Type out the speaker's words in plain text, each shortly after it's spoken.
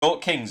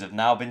York Kings have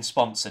now been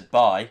sponsored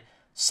by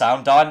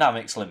Sound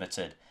Dynamics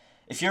Limited.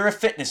 If you're a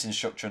fitness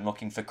instructor and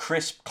looking for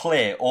crisp,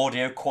 clear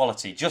audio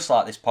quality, just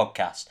like this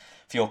podcast,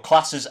 for your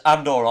classes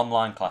and or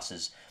online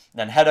classes,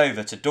 then head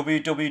over to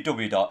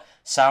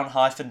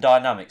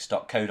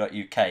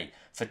www.sound-dynamics.co.uk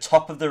for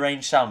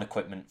top-of-the-range sound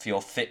equipment for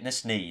your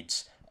fitness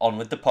needs. On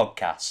with the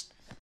podcast.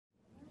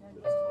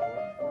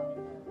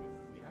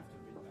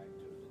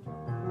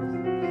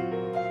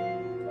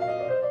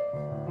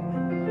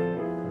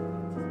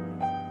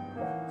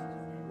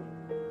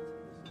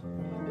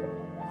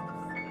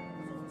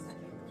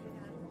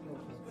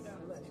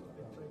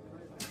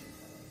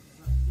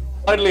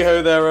 Hardly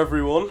ho there,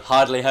 everyone.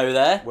 Hardly ho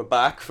there. We're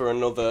back for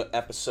another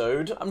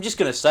episode. I'm just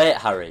going to say it,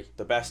 Harry.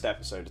 The best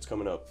episode. It's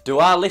coming up. Do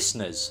our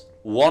listeners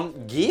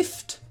want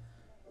gift?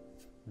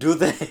 Do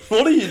they?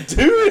 What are you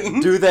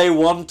doing? Do they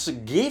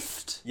want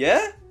gift?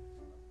 Yeah?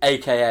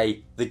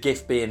 AKA the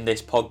gift being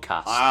this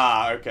podcast.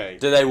 Ah, okay.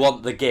 Do they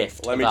want the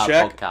gift Let of me our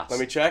check. podcast? Let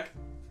me check.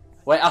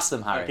 Wait, ask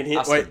them, Harry. I can hear.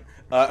 Ask Wait. them.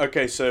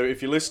 Okay, so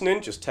if you're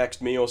listening, just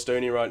text me or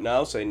Stoney right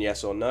now saying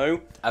yes or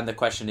no. And the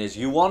question is,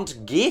 you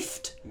want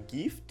gift?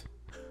 Gift?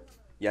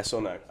 Yes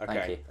or no?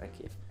 Okay. Thank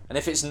you. And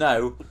if it's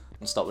no,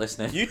 then stop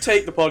listening. You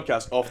take the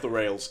podcast off the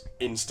rails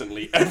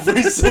instantly.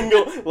 Every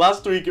single...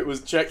 Last week it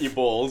was check your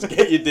balls,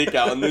 get your dick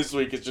out, and this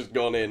week it's just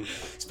gone in.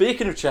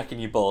 Speaking of checking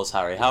your balls,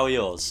 Harry, how are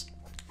yours?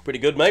 Pretty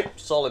good, mate.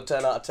 Solid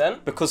 10 out of 10.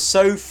 Because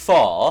so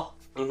far,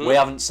 we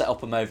haven't set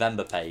up a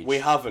Movember page. We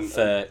haven't.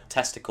 For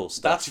testicle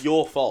stuff. That's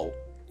your fault.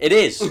 It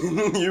is.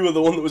 You were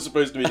the one that was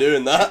supposed to be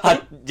doing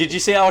that. Did you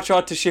see how I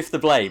tried to shift the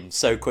blame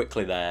so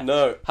quickly there?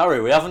 No. Harry,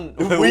 we haven't...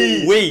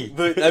 We.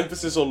 The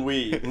emphasis on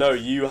we. No,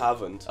 you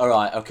haven't.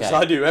 Alright, okay. Because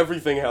I do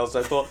everything else.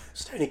 I thought,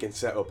 Stoney can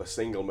set up a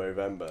single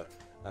Movember.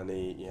 And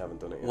you haven't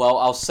done it yet. Well,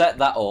 I'll set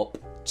that up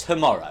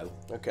tomorrow.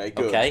 Okay,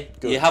 good. Okay?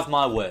 Good. You have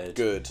my word.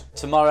 Good.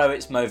 Tomorrow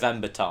it's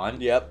Movember time.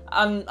 Yep.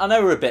 And I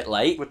know we're a bit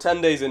late, We're 10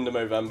 days into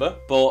Movember.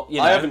 but, you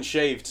know... I haven't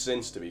shaved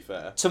since, to be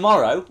fair.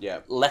 Tomorrow, Yeah.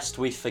 lest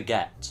we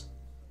forget.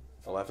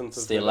 11th It's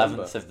of the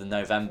November. 11th of the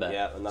November.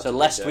 Yeah, and that's so a big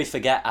lest day. we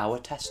forget our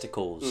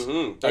testicles.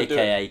 Mhm, don't do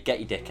AKA, get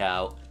your dick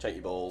out, Check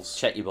your balls.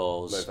 check your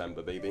balls.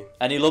 November, baby.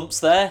 Any lumps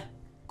there?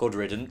 Good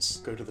riddance.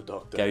 Go to the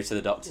doctor. Go to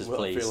the doctors,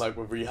 Well, I please. feel like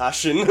we're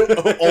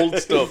rehashing old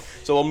stuff.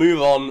 So I'll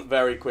move on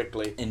very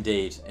quickly.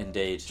 Indeed,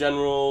 indeed.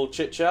 General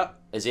chit chat.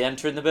 Is he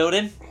entering the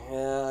building?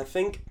 Yeah,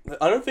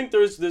 I don't think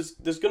there's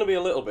going to be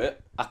a little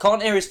bit. I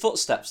can't hear his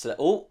footsteps today.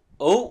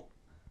 Oh.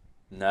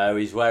 No,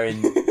 he's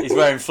wearing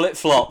flip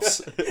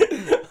flops.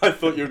 I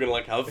thought you were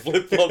gonna have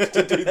flip flops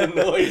to do the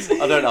noise.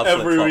 I don't have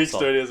Every flip-flops week, on.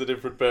 Stoney has a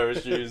different pair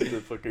of shoes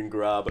to fucking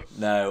grab.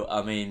 No,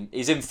 I mean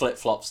he's in flip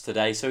flops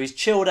today, so he's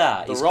chilled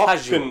out. The He's Rock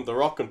casual.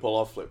 can pull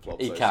off flip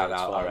flops. He can,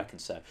 I reckon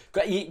so.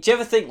 Do you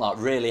ever think like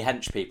really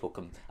hench people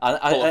can Pull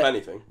off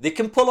anything. They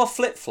can pull off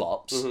flip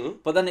flops,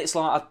 but then it's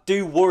like I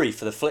do worry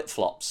for the flip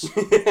flops'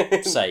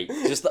 sake.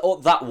 Just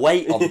that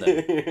weight on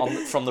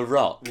them from the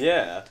Rock.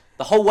 Yeah.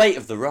 The whole weight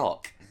of the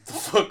Rock.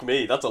 Fuck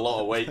me, that's a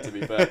lot of weight to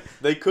be fair.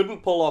 They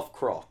couldn't pull off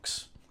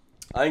Crocs.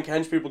 I think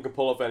hench people can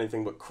pull off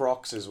anything, but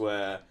Crocs is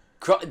where...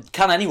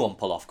 Can anyone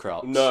pull off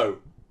Crocs? No,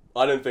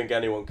 I don't think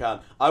anyone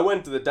can. I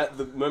went to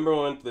remember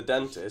I went to the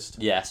dentist?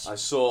 Yes. I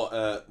saw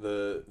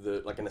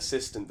the like an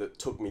assistant that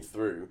took me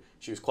through.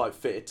 She was quite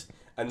fit.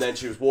 And then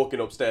she was walking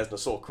upstairs and I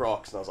saw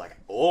Crocs and I was like,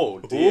 oh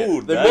dear.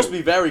 Ooh, They no. must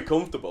be very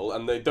comfortable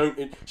and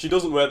she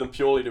doesn't wear them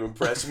purely to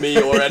impress me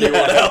or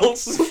anyone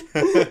else.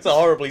 It's a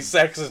horribly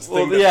sexist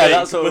thing to yeah, think,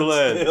 that's what we but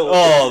learned. still.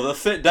 Oh, the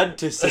fit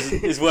dentist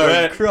is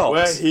wearing Crocs.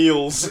 Wear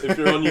heels if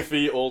you're on your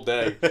feet all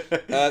day.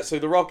 So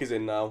The Rock is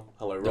in now.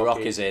 Hello, Rocky. The Rock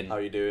is in. How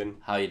you doing?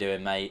 How you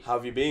doing, mate? How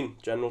have you been?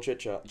 General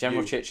chit-chat.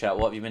 General chit chat.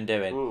 What have you been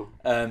doing?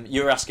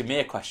 You were asking me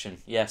a question.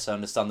 Yes, I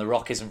understand. The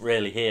Rock isn't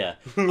really here.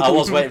 I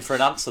was waiting for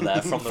an answer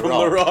there from the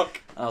Rock. The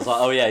Rock. I was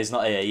like, oh yeah, he's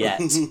not here yet.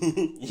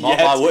 Yet,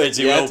 my words,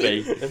 he yet. will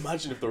be.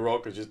 Imagine if The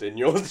Rock was just in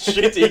your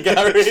shitty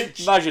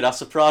garage. Imagine I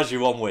surprise you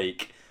one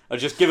week. I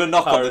just give a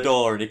knock on the Harry.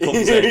 door and he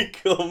comes Here in. he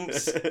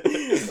comes.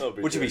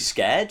 That'd Would you be good.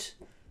 scared?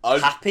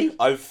 I'd- Happy?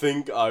 I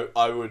think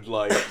I would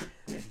like.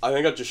 I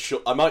think I'd just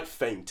I might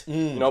faint.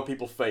 You know, how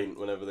people faint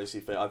whenever they see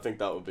faint. I think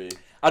that would be.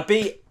 I'd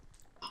be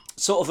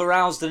sort of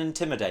aroused and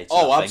intimidated.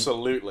 Oh, I think.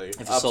 absolutely.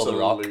 If I saw The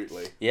Rock.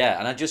 Absolutely. Yeah,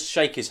 and I'd just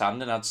shake his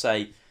hand and I'd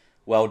say,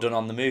 well done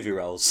on the movie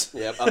roles.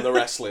 Yep, and the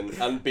wrestling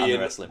and being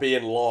wrestling.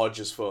 being large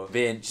as fuck.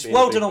 Being a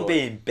well big done on boy.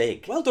 being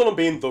big. Well done on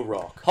being The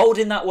Rock.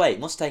 Holding that weight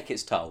must take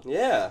its toll.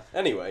 Yeah.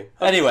 Anyway,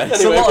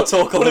 It's a lot of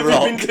talk on what The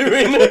have Rock. you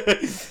been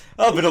doing?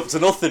 I've been up to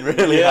nothing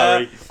really, Yeah,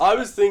 Harry. I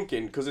was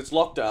thinking because it's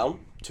lockdown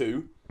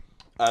 2,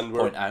 and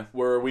Point out.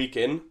 we're a week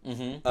in,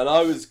 and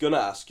I was gonna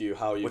ask you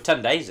how you. We're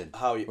 10 days in.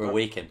 How you? We're a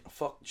week in.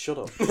 Fuck! Shut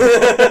up.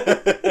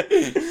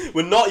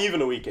 We're not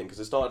even a week in because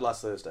it started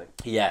last Thursday,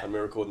 Yeah. and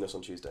we're recording this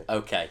on Tuesday.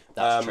 Okay,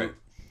 that's true.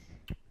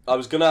 I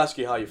was gonna ask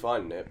you how you're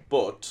finding it,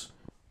 but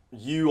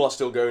you are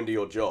still going to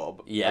your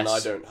job, Yes. and I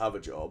don't have a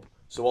job.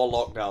 So our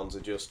lockdowns are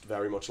just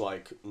very much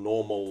like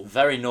normal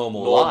Very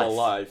normal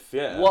life.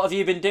 Yeah. What have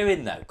you been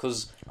doing though?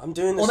 Because I'm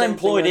doing the same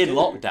unemployed thing I in do.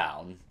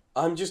 lockdown.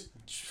 I'm just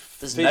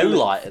There's no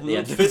light at the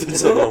end of the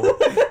tunnel.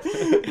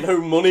 No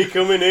money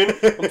coming in.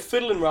 I'm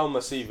fiddling around my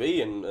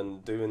CV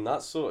and doing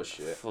that sort of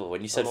shit. Oh,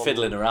 when you said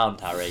fiddling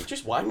around, Harry,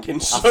 Just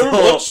wanking so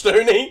thought- much,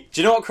 Stoney.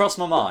 do you know what crossed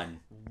my mind?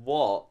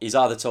 What? He's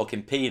either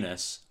talking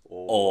penis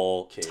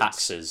or kids.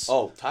 taxes.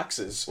 Oh,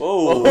 taxes.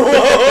 Whoa.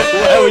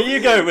 Where were you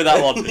going with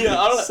that one, Yeah,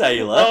 I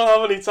sailor? don't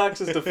have any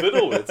taxes to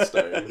fiddle with,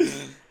 Stone.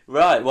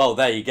 Right, well,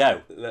 there you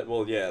go.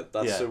 Well, yeah,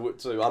 that's Yeah.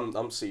 So I'm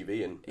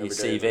CVing. You're every day of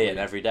the CVing week.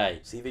 every day.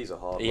 CVs are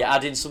hard. Are you man.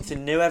 adding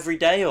something new every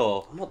day,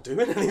 or? I'm not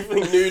doing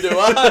anything new to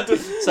add.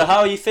 So how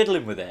are you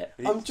fiddling with it?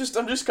 I'm just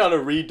kind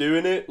of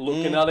redoing it,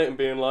 looking at it, and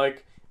being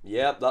like,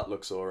 "Yeah, that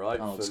looks alright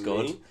Oh, for looks me.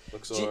 good.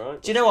 Looks Do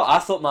alright." you know what? I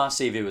thought my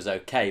CV was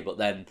okay, but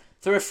then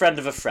through a friend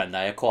of a friend,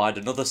 I acquired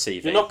another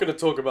CV. You're not going to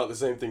talk about the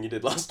same thing you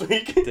did last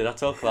week. Did I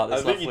talk about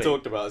this I think last you week?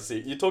 talked about a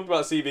CV. You talked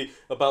about a CV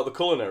about the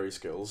culinary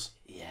skills.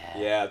 Yeah.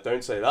 Yeah,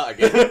 don't say that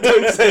again.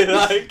 Don't say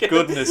that again.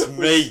 Goodness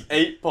me.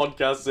 8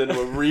 podcasts in,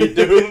 we're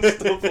redoing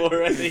stuff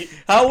already.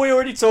 How are we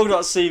already talking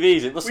about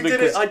CVs? It must We have been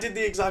did it. 'cause- I did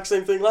the exact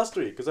same thing last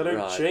week because I don't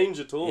Right. change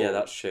at all. Yeah,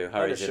 that's true. I had a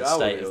Harry's in a shower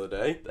state the of,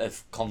 other day.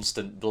 of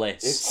constant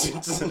bliss.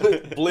 It's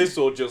bliss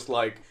or just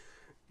like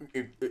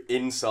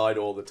inside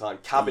all the time.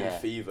 Cabin Yeah.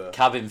 fever.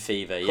 Cabin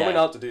fever, yeah. Coming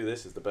out to do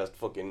this is the best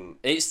fucking.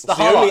 It's the It's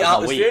the highlight only of my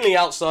it's week. the only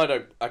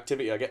outside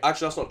activity I get.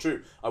 Actually, that's not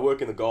true. I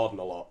work in the garden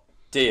a lot.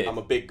 Do you? I'm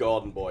a big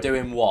garden boy.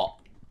 Doing what?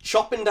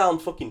 Chopping down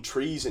fucking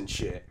trees and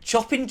shit.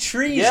 Chopping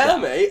trees Yeah,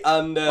 down? mate.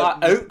 And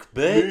Like oak,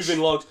 birch? moving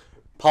logs.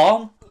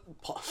 Palm?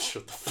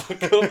 Shut the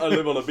fuck up. I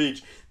live on a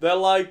beach. They're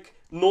like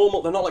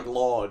normal. They're not like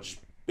large,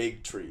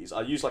 big trees.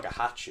 I use like a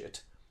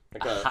hatchet.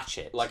 Like A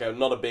hatchet? Like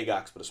not a big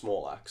axe, but a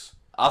small axe.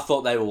 I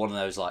thought they were one of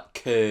those like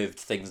curved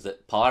things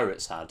that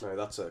pirates had. No,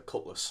 that's a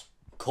cutlass.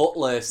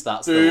 Cutlass,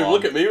 that's the Dude, one.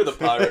 look at me with the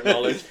pirate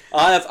knowledge.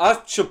 I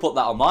should put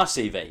that on my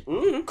CV.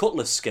 Mm.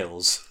 Cutlass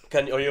skills.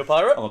 Are you a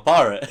pirate? I'm a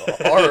pirate.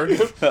 Arg.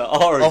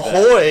 Arg.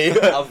 Ahoy!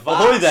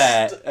 Ahoy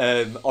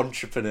there,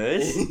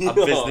 entrepreneurs and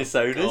business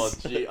Oh, owners.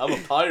 God, gee, I'm a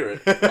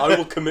pirate. I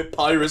will commit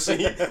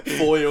piracy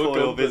for your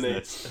company.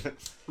 business.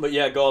 But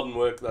yeah, garden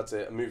work, that's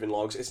it. Moving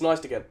logs. It's nice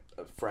to get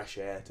fresh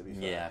air, to be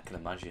fair. Yeah, I can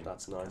imagine.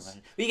 That's I can nice.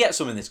 imagine. You get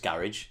some in this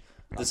garage.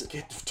 There's,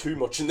 Get too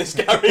much in this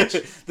garage.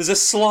 there's a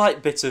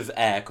slight bit of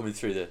air coming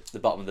through the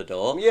bottom of the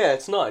door. Yeah,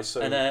 it's nice.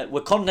 So And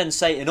we're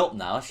condensating up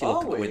now, if you look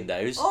Are at the we?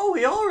 windows. Oh,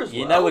 we are as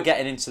You well. know we're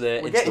getting into the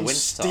We're into getting the winter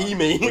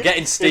steamy. time. We're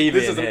getting steamy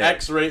This is in an here.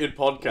 X-rated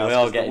podcast. We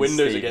are 'cause the getting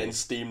windows steamy. are getting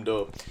steamed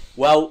up.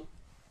 Well,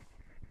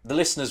 the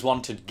listeners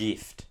wanted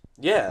gift.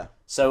 Yeah.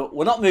 So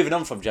we're not moving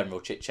on from general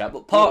chit chat,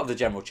 but part of the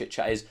general chit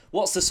chat is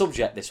what's the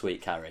subject this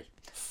week, Harry?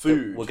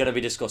 Food. We're going to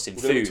be discussing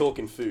We're going to food. be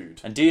talking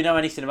food. And do you know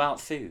anything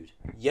about food?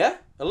 Yeah,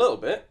 a little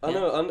bit. I Yeah.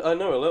 know. I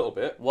know a little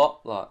bit.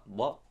 What? Like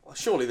what?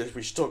 Surely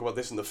we should talk about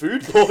this in the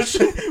food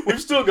portion. We've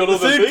still got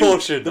other food things.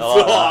 portion. The I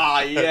like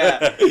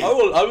that. ah, yeah.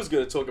 I was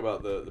going to talk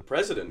about the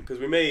president because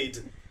we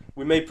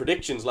made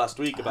predictions last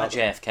week about.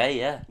 JFK,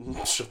 yeah.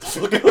 Shut the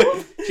fuck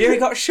up. Jerry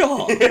got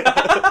shot.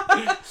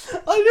 I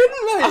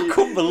didn't, mate. I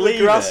couldn't believe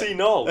the grassy it.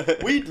 knoll.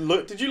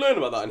 Did you learn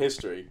about that in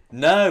history?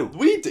 No,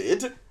 We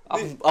did.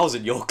 I was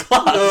in your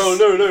class.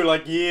 No,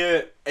 like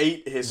year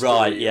 8 history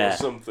Right, yeah. or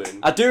something.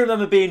 I do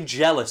remember being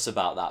jealous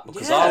about that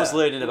because I was Yeah,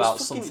 learning it was about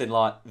fucking- something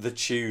like the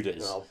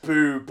Tudors. Oh,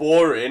 boo,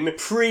 boring.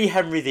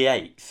 Pre-Henry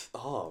VIII.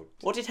 Oh,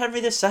 What did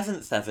Henry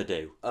VII ever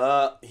do?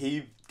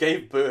 he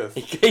gave birth.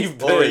 He gave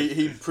birth. Or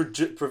he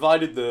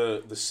provided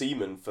the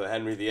semen for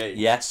Henry VIII.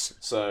 Yes.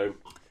 So,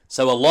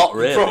 So a lot,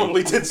 really.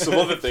 probably did some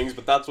other things,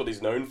 but that's what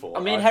he's known for.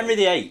 I mean, think. Henry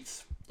VIII,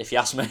 if you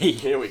ask me,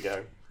 Here we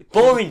go.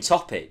 boring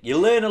topic. You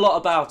learn a lot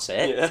about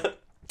it. Yeah.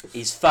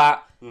 He's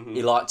fat.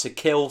 He liked to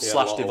kill He had a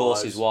lot / of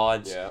divorce his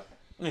wives. Yeah.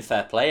 I mean,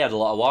 fair play. He had a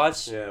lot of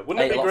wives. Yeah. Wouldn't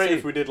Ate it a be lot of great food.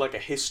 if we did like a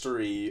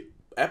history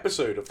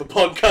episode of the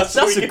podcast?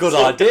 so That's we a can good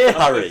talk idea,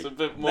 about Harry. this a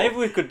bit more? Maybe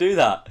we could do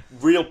that.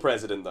 Real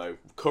president though,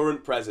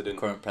 current president.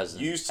 Current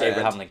president. You said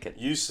Abraham Lincoln.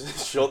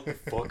 Shut the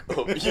fuck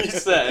up. You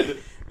said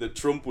that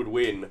Trump would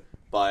win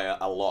by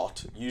a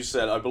lot. You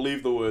said, I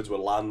believe the words were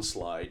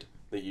landslide.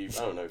 I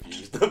don't know if you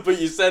used them, but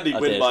you said he'd I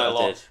win did, by a I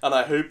lot. did. And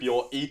I hope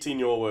you're eating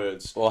your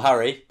words. Well,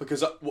 Harry,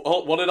 Because,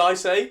 what did I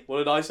say? What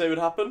did I say would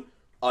happen?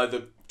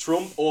 Either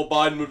Trump or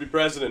Biden would be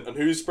president. And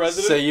who's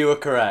president? so you were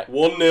correct.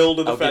 1-0 to I'll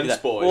the give you fence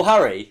that. boy. Well,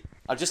 Harry,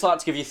 I'd just like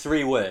to give you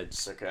 3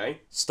 words. Okay.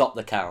 Stop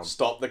the count.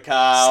 Stop the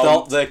count.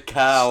 Stop the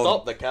count.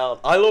 Stop the count.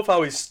 I love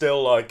how he's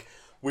still like,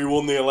 we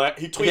won the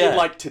election. He tweeted Yeah.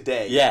 like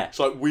today. Yeah. It's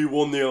like, we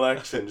won the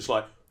election. It's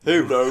like,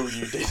 Who? No,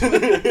 you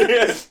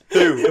didn't.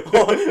 Who?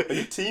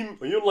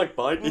 Are you on like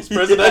Biden's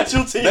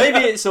presidential team? Maybe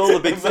it's all a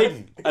big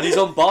thing, and he's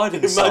on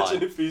Biden's Imagine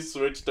side. if he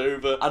switched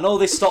over. And all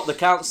this stop the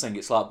counts thing,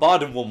 it's like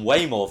Biden won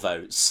way more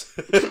votes.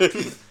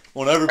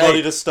 Want everybody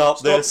Hey, to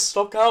stop this.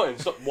 Stop counting.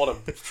 Stop. What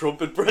a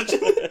Trump impression.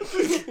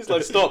 He's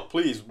like, stop,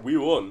 please. We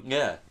won.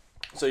 Yeah.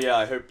 So yeah,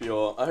 I hope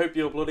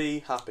you're bloody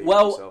happy. with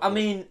Well, yourself, I mate.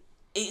 mean,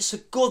 it's a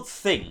good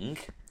thing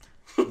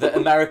that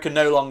America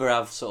no longer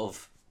have sort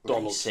of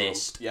Donald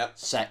racist, Trump. Yep.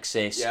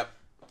 sexist, Yep.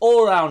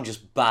 all around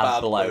just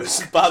bad bloke.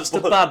 Just a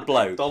bad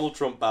bloke. Donald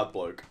Trump, bad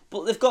bloke.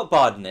 But they've got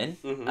Biden in,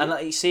 and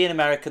like, you see in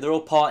America, they're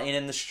all partying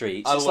in the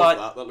streets. I It's love like,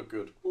 that. That looked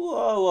good.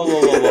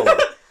 whoa.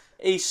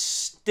 He's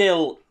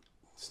still...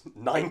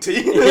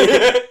 90.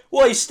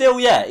 Well, he's still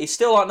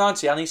like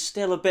 90, and he's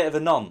still a bit of a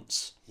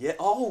nonce. Yeah.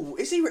 Oh,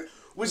 is he?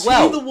 Was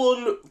Well- he the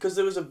one? Because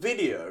there was a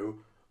video.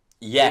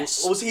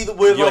 Yes. Or was he the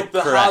with You're like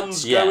the correct,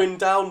 hands yeah. going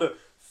down the?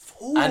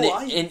 Oh, And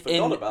I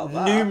forgot about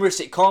that. numerous,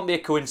 it can't be a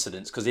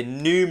coincidence, because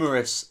in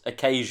numerous Oh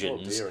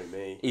occasions, dearie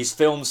me. he's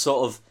filmed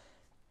sort of,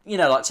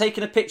 like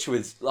taking a picture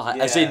with, like,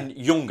 as Yeah. in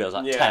younger,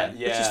 like Yeah, 10,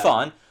 which is yeah.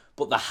 fine,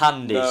 but the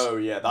hand is No,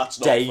 yeah, that's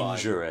not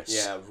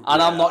dangerous. Fine. Yeah,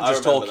 and I'm yeah, not I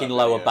just remember talking that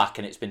lower video. back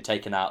and it's been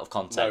taken out of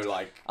context. No,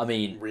 like I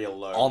mean, real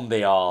low. on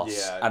the arse,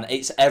 Yeah. and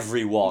it's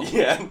everyone.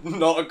 Yeah,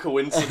 not a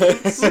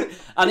coincidence.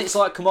 And it's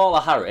like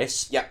Kamala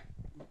Harris, Yeah.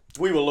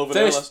 We were loving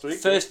her last first, week.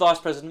 first vice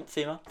president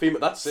female.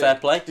 That's it. Fair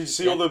play. Did you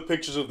see Yeah. all the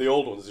pictures of the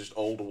old ones? Just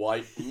old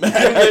white men.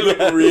 They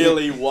look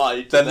really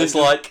white. Then and this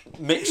just- like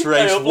mixed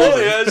race Yeah, woman.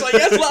 yeah, it's like,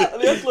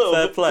 yes, love.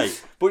 Fair play.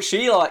 But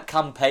she like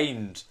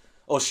campaigned,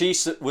 or she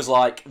was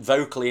like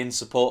vocally in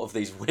support of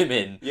these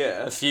women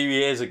Yeah. a few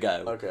years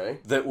ago Okay.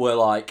 that were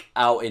like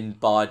outing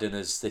Biden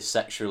as this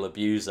sexual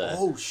abuser.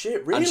 Oh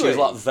shit! Really? And she was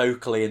like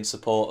vocally in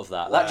support of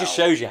that. That just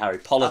Wow. shows you, Harry,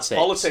 politics. That's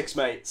politics,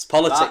 mate. It's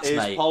politics, That is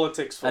mate.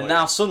 politics for And you.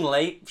 now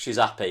suddenly she's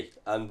happy,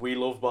 And we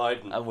love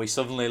Biden. and we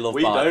suddenly love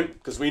We Biden. don't,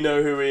 because we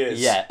know who he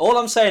is. Yeah, all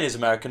I'm saying is,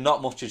 America,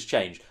 not much has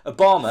changed.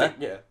 Obama,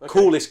 Yeah. Okay.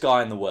 coolest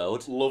guy in the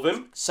world, Love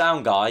him.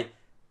 sound guy,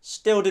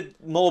 still did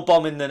more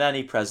bombing than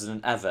any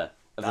president ever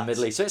of the That's-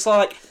 Middle East. So it's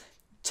like,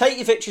 take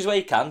your victories where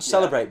you can,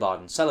 celebrate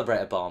Biden, celebrate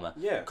Obama.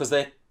 Yeah. Because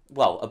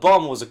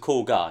Obama was a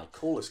cool guy.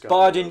 Coolest guy.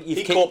 Biden, you've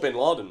he kicked- caught Bin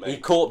Laden, mate. He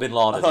caught Bin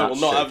Laden. I will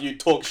that's not true. have you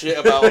talk shit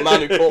about a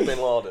man who caught Bin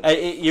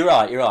Laden. You're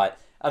right.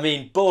 I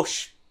mean,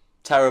 Bush,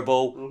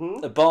 terrible.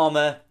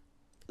 Obama,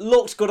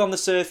 looked good on the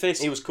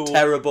surface. He was cool.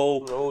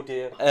 Terrible. Oh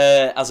dear.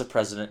 As a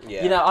president.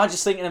 Yeah. I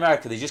just think in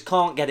America they just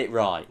can't get it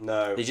right.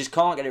 No. They just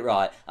can't get it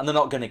right, and they're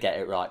not going to get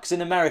it right. Because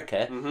in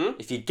America,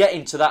 if you get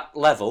into that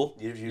level,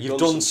 You've done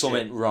done some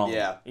something shit. wrong.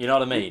 Yeah. You know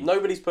what I mean?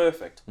 Nobody's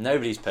perfect.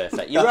 Nobody's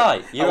perfect. You're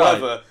right. You're right.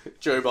 However,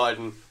 Joe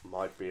Biden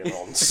might be a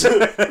nonce.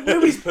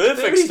 Nobody's perfect,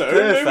 Nobody's Stone.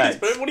 perfect. Nobody's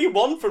perfect. What do you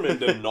want from him?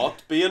 To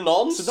not be a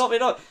nonce? To not be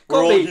not. We're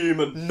Can't all be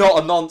human.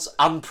 Not a nonce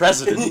and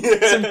president.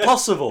 It's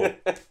impossible.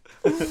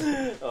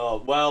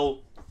 Oh, well,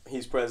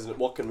 he's president.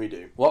 What can we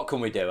do? What can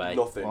we do, eh?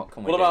 Nothing. What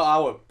can we What do? about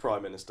our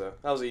prime minister?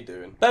 How's he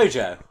doing?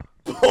 Bojo?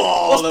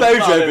 Oh, What's the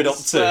Bojo man been up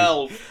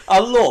himself. to? I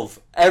love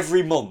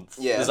every month.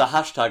 Yeah. There's a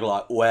hashtag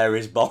like "Where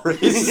is Boris?"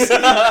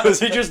 Because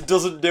he just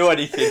doesn't do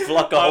anything for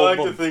like a I whole like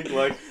month. to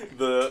think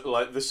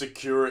the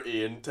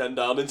security in 10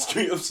 Downing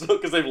Street have stuck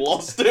because they've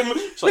lost him.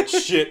 It's like,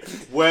 shit,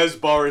 where's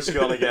Boris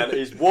gone again?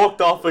 He's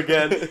walked off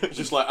again. He's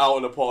just like out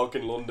in a park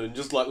in London,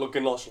 just like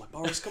looking lost. Like,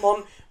 Boris, come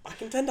on,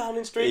 back in 10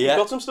 Downing Street. Yeah.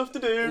 We've got some stuff to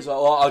do. He's like,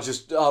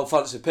 I'll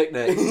fancy a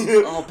picnic.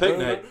 Oh,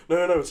 picnic.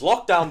 No, it's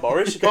lockdown,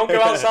 Boris. You can't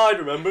go outside,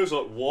 remember? It's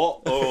like,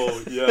 what?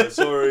 Oh, yeah,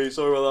 sorry about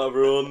that,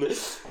 everyone.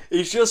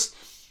 He's just...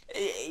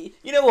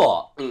 You know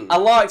what? I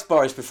liked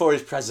Boris before he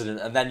was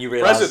president, and then you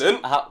realise...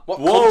 President? How, What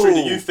Whoa! country do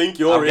you think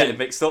you're I'm in? getting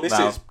mixed up this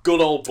now. is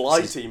good old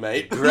Blighty,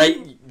 mate.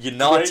 Great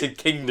United Great-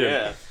 Kingdom.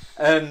 Yeah.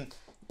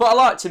 But I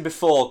liked him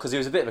before because he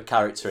was a bit of a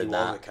character He in was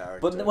that. a character.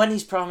 But when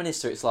he's Prime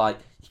Minister, it's like,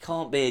 he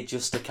can't be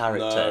just a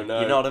character.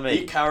 No. You know what I mean?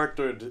 He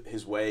charactered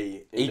his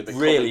way into He becoming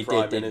really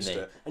Prime did, didn't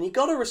Minister. he? And you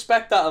got to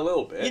respect that a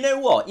little bit. You know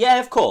what? Yeah,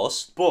 of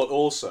course. But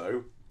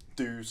also,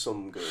 do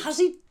some good. Has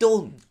he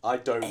done I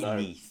don't know.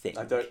 anything?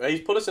 I don't. He's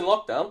put us in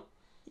lockdown.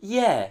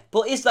 Yeah,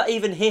 but is that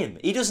even him?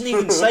 He doesn't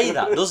even say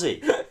that, does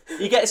he?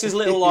 He gets his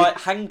little, like,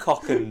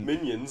 Hancock and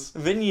Minions.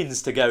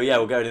 minions to go, yeah,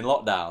 we're going in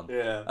lockdown.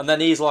 Yeah. And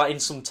then he's, like, in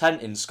some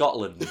tent in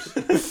Scotland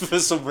for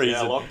some Yeah,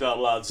 reason. lockdown,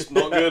 lads.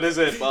 Not good, is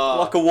it?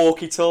 Like a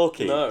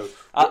walkie-talkie. No.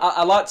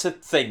 I like to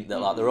think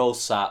that, like, they're all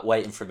sat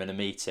waiting for him in a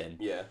meeting.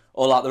 Yeah.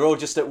 Or, like, they're all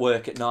just at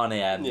work at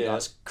 9am. Yeah. Like,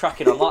 it's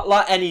cracking on.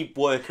 Like any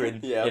worker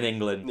in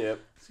England. Yeah.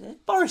 Is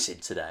Boris in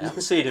today? I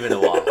haven't seen him in a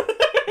while.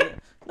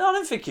 No, I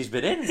don't think he's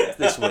been in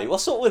this week.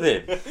 What's up with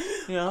him?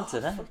 You know, I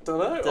don't know.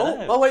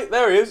 Dunno. Oh, wait,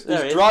 there he is. There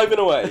he He's is. driving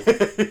away.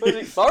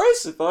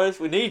 Boris,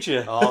 we need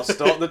you. Oh,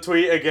 stop the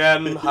tweet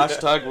again.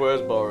 Hashtag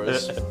where's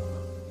Boris?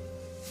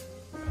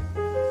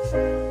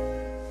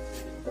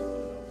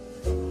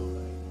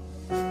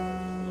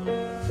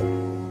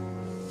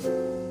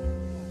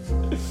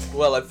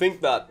 Well, I think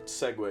that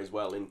segues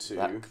well into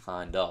That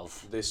kind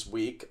of. this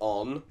week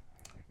on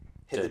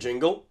Hit the Dun.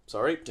 Jingle.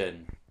 Sorry.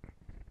 Dun.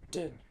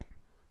 Dun.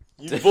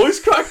 You voice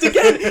cracked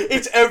again!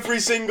 It's every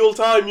single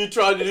time you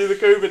try to do the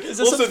COVID. Is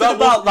there something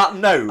about that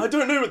note? I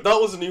don't know, but that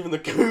wasn't even the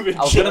COVID.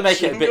 I was going to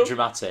make it a jingle. bit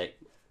dramatic.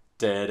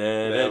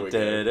 There we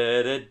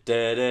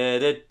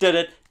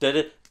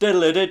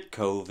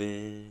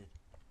COVID.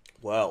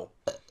 Well.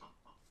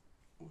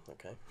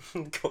 Okay.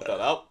 Cut that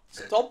out.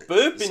 Stop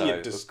burping, Sorry, you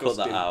we'll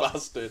disgusting cut that out.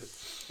 bastard.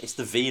 It's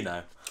the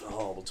vino.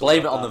 Oh, we'll talk Blame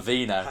it about on the that.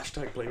 Vino.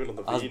 Hashtag blame it on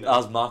the As, Vino.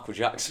 as Michael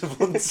Jackson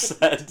once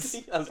said.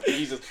 As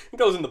Jesus. It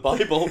goes in the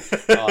Bible.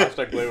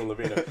 Hashtag blame it on the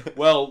Vino.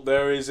 Well,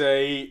 there is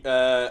a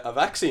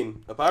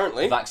vaccine,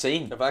 apparently.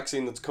 Vaccine. A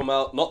vaccine that's come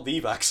out. Not the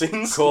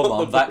vaccines. Come not on,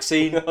 the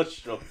vaccine. Oh,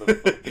 shut the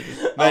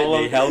fuck. Make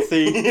me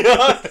healthy.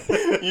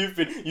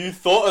 You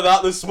thought of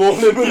that this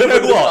morning. You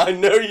know what? I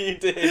know you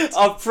did.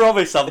 I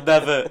promise I've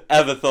never,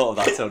 ever thought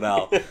of that till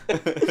now.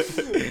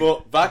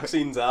 But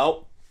vaccines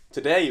out.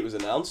 Today it was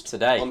announced.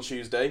 Today. On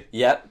Tuesday.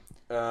 Yep.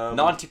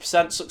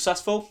 90%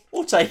 successful.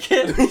 We'll take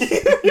it.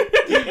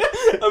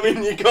 I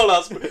mean, you can't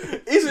ask.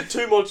 Is it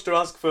too much to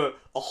ask for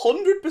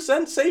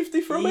 100%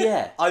 safety from it?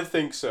 Yeah. I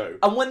think so.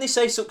 And when they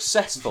say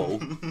successful,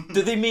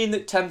 do they mean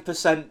that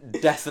 10%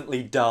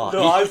 definitely die?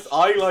 No,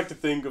 I like to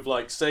think of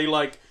like, say,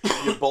 like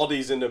your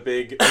body's in a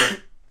big.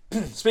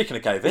 Speaking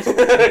of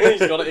COVID.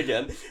 He's got it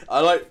again. I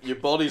like your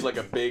body's like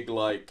a big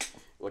like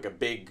a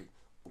big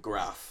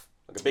graph,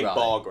 like a big Right.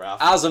 bar graph.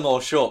 Asm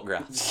or short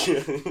grass?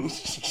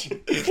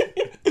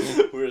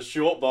 We're a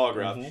short bar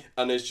graph,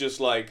 and it's just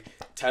like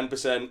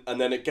 10%, and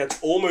then it gets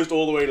almost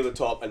all the way to the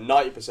top, and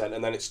 90%,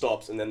 and then it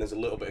stops, and then there's a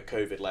little bit of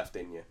COVID left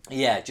in you.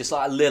 Yeah, just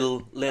like a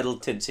little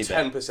tinsy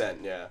bit.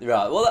 10%, yeah.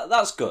 Right, well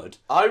that's good.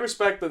 I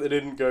respect that they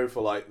didn't go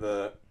for like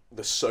the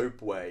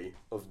soap way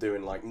of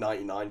doing like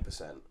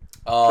 99%.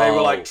 Oh, They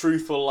were like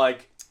truthful,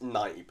 like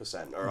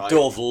 90%. All right.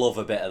 Dove love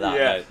a bit of that,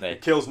 Yeah, don't they?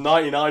 it kills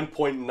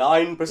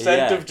 99.9%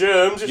 Yeah. of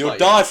germs. Just You'll like,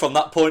 die from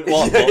that point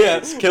one, but yeah,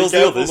 it kills be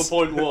the careful others. The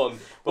 0.1,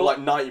 but like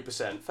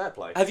 90%. Fair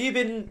play. Have you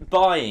been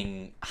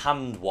buying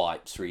hand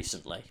wipes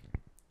recently?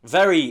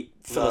 Very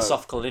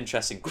philosophical and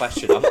interesting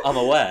question. I'm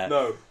aware.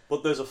 No,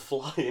 but there's a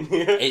fly in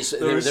here. There is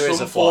some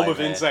a fly form in of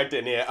here. insect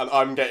in here, and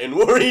I'm getting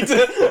worried.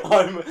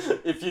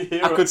 If you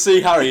hear, I could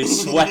see Harry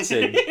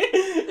sweating.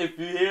 if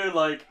you hear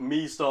like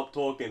me stop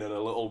talking and a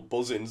little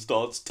buzzing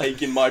starts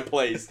taking my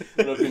place,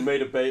 then I've been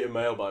made a beta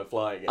male by a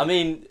fly again. I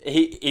mean,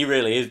 he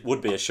really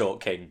would be a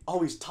short king. Oh,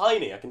 he's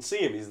tiny. I can see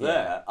him. He's there.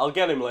 Yeah. I'll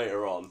get him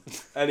later on.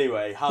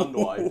 Anyway, hand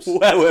wipes.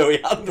 Where were we?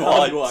 Hand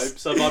Hand wipes.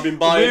 wipes. Have I been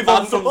buying Move on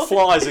hand from wipes?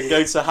 flies and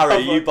go to Harry.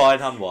 You buying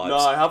hand wipes? No,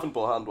 I haven't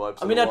bought hand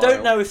wipes. I mean, I in a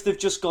don't while. know if they've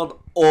just gone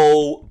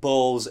all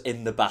balls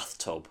in the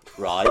bathtub,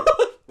 right?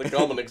 The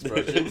common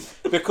expression.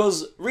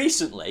 Because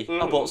recently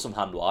I bought some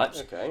hand wipes.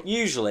 Okay.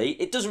 Usually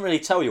it doesn't really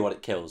tell you what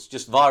it kills,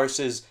 just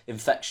viruses,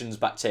 infections,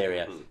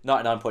 bacteria.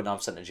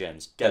 99.9% of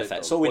germs. Get it Perfect. done.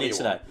 That's all we What do need you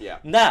to know. want? Yeah.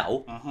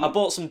 Now I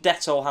bought some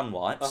Dettol hand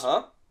wipes.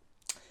 Uh huh.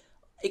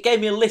 It gave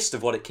me a list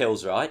of what it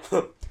kills, right?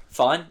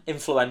 Fine.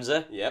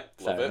 Influenza. Yep.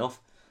 Fair Love it.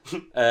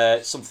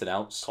 enough. Something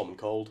else. Common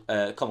cold.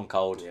 Common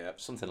cold. Yeah.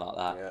 Something like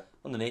that. Yeah.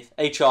 Underneath.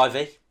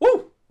 HIV. Woo!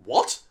 What?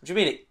 What do you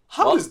mean it?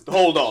 How what? is?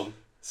 Hold on.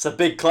 It's a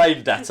big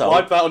claim, Dettol.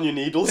 Wipe that on your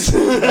needles.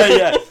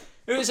 Yeah.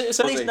 So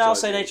What's he's now HIV?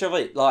 saying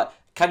HIV. Like,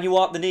 can you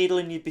wipe the needle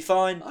and you'd be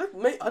fine?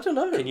 I don't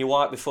know. Can you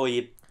wipe before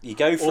you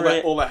go for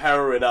all it? the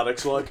heroin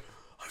addicts are like,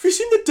 have you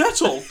seen the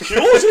Dettol?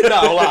 Cures it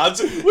now,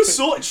 lads.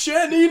 We're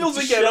share needles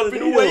again. Share I've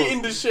been needles.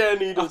 waiting to share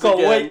needles I can't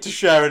again. wait to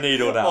share a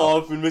needle now.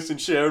 Oh, I've been missing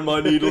sharing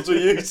my needles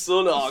with you,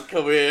 son. Oh,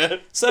 come here.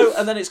 So,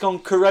 and then it's gone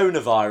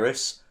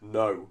coronavirus.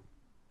 No.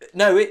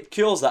 No, it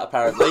cures that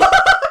apparently.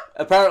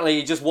 Apparently,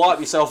 you just wipe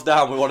yourself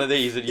down with one of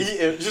these and you Eat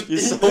it. Just you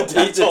eat sort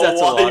the of eat the Dettol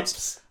Dettol wipes.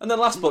 wipes. And then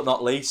last but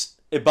not least,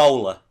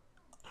 Ebola.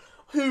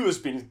 Who has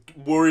been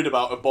worried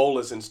about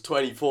Ebola since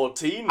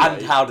 2014, And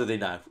mate? how do they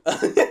know?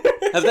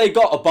 Have they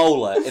got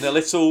Ebola in a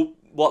little,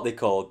 what they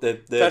call, the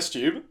Test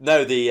tube?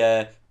 No,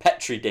 the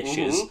Petri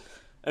dishes. Mhm.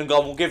 And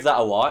gone, we'll give that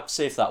a wipe,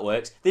 see if that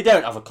works. They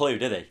don't have a clue,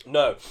 do they?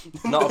 No.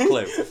 Not a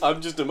clue.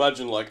 I'm just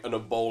imagining like an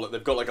Ebola.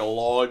 They've got like a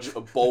large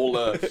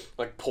Ebola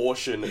like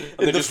portion and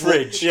they the just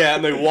fridge. Yeah,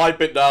 and they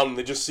wipe it down and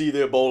they just see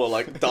the Ebola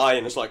like die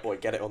and it's like, boy,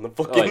 get it on the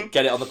fucking. Right,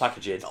 get it on the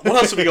packaging. What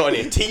else have we got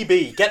in here?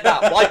 TB. Get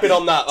that. Wipe it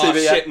on that. Oh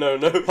TB, yeah. shit, no.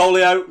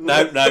 Polio?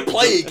 No. The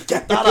plague.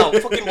 Get that out.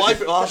 Fucking wipe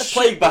it. Oh,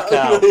 Plague back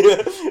out.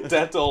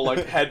 Dettol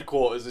like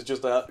headquarters is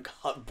just a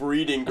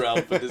breeding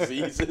ground for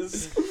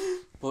diseases.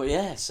 But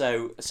yeah,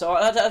 so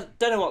I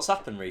don't know what's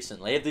happened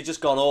recently. Have they just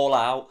gone all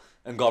out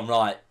and gone,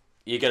 right,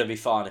 you're going to be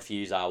fine if you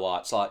use our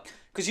wipes? Like,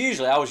 because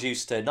usually I was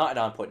used to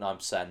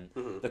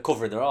 99.9%, they're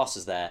covering their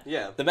asses there.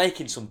 Yeah. They're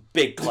making some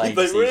big claims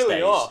They these really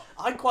days. are.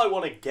 I quite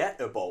want to get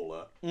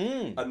Ebola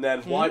and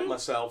then wipe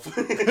myself.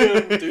 Do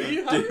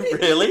you? Harry?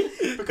 Really?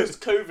 Because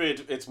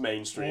COVID, it's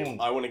mainstream.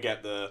 I want to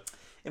get the.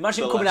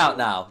 Imagine The coming lesser out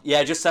now.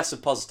 Yeah, just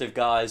tested positive,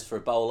 guys, for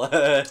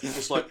Ebola.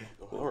 Just like,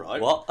 all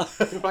right. What?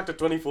 Go back to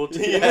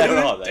 2014. Yeah,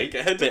 right, mate.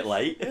 Dickhead. Bit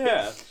late.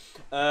 Yeah.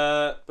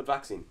 But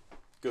vaccine.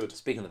 Good.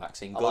 Speaking of the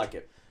vaccine, I good. like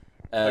it.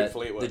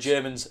 Hopefully it works. The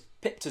Germans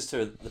pipped us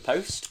to the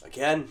post.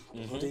 Again.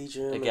 Bloody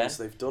Germans. Again.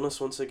 They've done us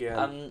once again.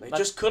 And they that-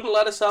 just couldn't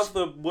let us have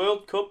the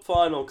World Cup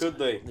final, could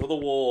they? Or the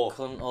war.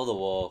 Couldn't all the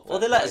war. Well,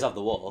 they let us have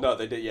the war. No,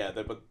 they did, yeah.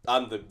 They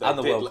And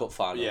the World Cup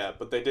final. Yeah,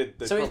 but they did.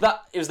 So it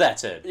was their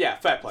turn. Yeah,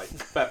 fair play.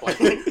 Fair play.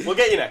 We'll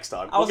get you next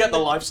time. We'll was get the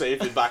gonna-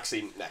 life-saving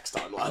vaccine next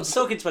time, I was lads.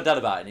 talking to my dad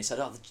about it, and he said,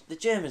 "Oh, the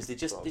Germans, they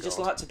just God.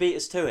 like to beat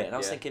us to it." And I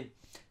was Yeah. thinking,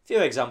 a few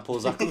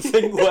examples I can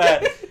think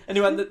where. And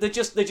he went, "They're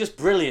just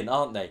brilliant,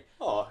 aren't they?"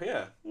 Oh,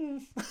 yeah.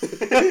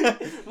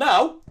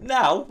 Now,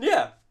 Now,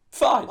 yeah.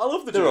 fine. I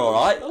love the They're Germans.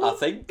 alright, I love- I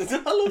think.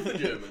 I love the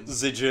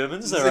Germans. The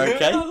Germans, they're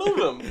okay. I love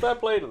them. Fair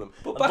play to them.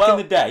 But back in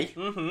the day,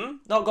 Mm-hmm.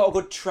 not got a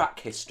good track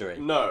history.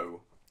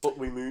 No. But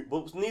we move.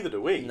 Well, neither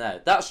do we. No,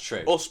 that's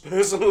true. Us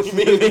personally,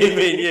 me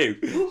and you.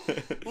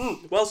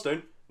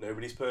 Wellstone.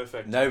 Nobody's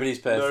perfect. Nobody's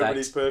perfect.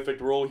 Nobody's perfect.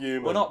 We're all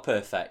human. We're not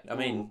perfect. I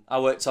mean, I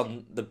worked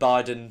on the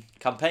Biden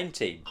campaign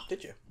team.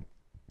 Did you?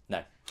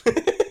 No.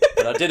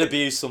 But I did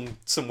abuse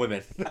some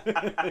women.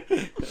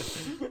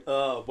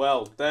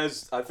 Well,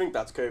 I think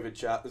that's COVID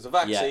chat. There's a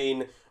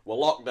vaccine. We're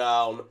locked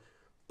down.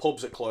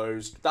 Pubs are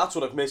closed. That's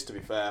what I've missed, to be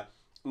fair.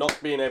 Not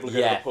being able to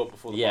go to the pub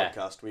before the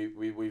podcast. We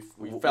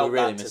felt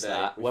really that missed today.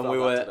 that. We When felt we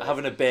that were today.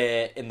 having a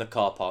beer in the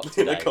car park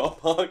today. in the car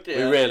park, yeah.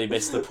 We really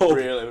missed the pub.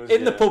 Really,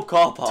 in the pub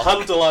car park.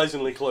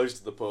 Tantalisingly close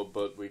to the pub,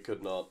 but we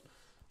could not.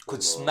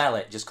 Could smell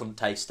it, just couldn't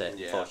taste it,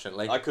 Yeah.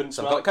 unfortunately. I couldn't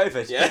So smell I've got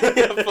COVID. Yeah,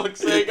 fuck's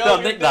sake. No,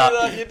 you nick did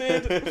that. You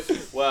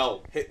did.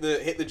 Well, hit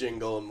the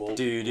jingle and we'll...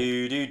 Do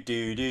do do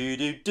do do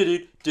do do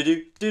do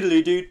do do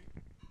do do.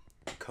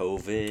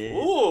 COVID.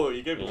 Ooh,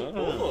 you gave me a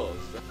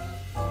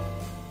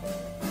pause.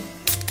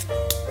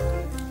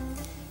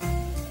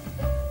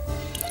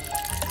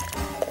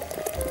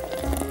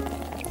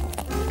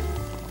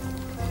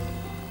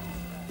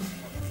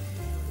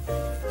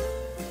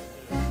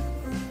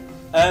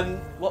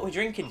 What are we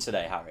drinking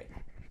today, Harry?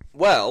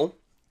 Well,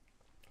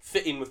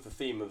 fitting with the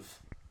theme of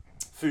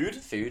food,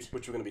 Food,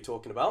 which we're going to be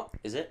talking about.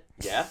 is it?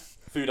 Yeah,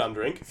 food and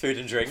drink. Food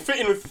and drink.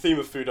 Fitting with the theme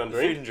of food and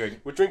drink. Food and drink.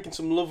 We're drinking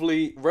some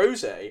lovely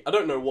rosé. I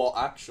don't know what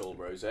actual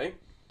rosé.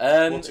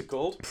 What's it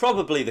called?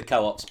 Probably the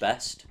Co-op's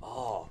best.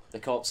 Oh, The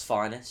Co-op's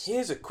finest.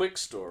 here's a quick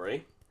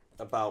story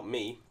about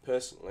me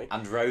personally.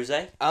 And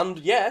rosé. And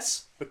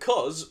yes,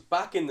 because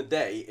back in the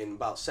day, in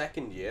about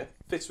second year,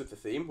 fits with the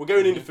theme. We're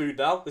going into food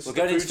now. This We're is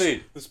the going into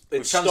food. We've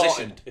It started.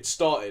 transitioned. It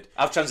started.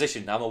 I've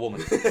transitioned. I'm a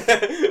woman.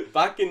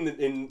 Back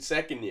in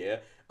second year,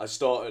 I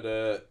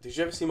started. Did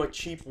you ever see my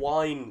cheap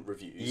wine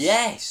reviews?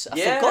 Yes, I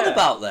Yeah. forgot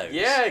about those.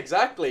 Yeah,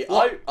 exactly.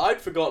 What? I'd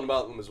forgotten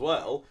about them as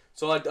well.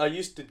 So I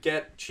used to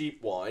get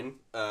cheap wine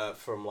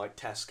from like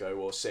Tesco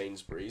or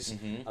Sainsbury's,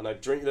 and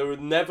I'd drink. They were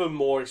never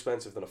more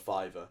expensive than a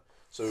 £5.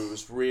 So it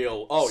was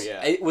real. Oh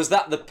yeah. Was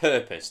that the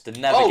purpose? To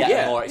never get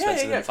them more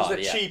expensive yeah, than because £5? they're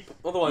Yeah. cheap.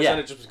 Otherwise, Yeah. then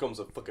it just becomes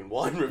a fucking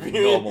wine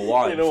review. Normal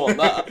wine. You don't want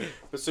that.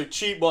 But so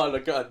cheap wine,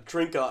 I'd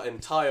drink an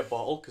entire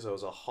bottle because I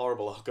was a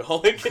horrible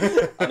alcoholic,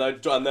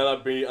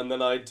 and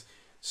then I'd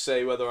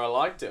say whether I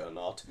liked it or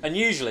not. And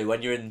usually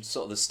when you're in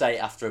sort of the state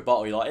after a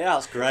bottle, you're like, yeah,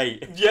 that's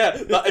great.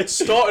 Yeah, it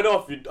started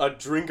off, I'd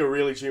drink a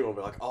really cheap one and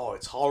be like, oh,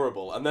 it's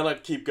horrible. And then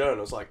I'd keep going.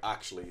 I was like,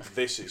 actually,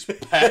 this is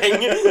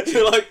bang.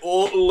 So like,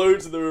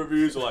 loads of the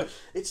reviews were like,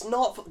 it's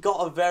not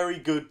got a very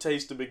good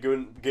taste to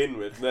begin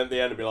with. And then at the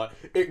end, it'd be like,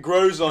 it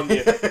grows on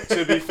you.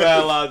 To be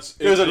fair, lads.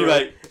 Grows on you,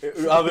 mate.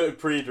 Have it at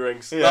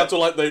pre-drinks. Yeah. That's what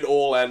like they'd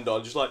all end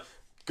on. Just like,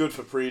 good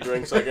for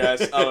pre-drinks, I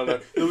guess. I don't know.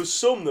 There was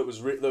some that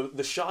was...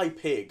 the Shy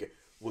Pig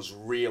was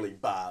really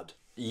bad.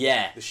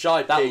 Yeah. The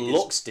Shy That Pig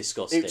looks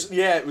disgusting.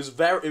 it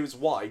was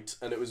white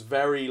and it was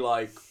very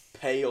like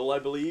pale, I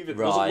believe. It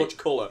wasn't Right. much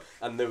colour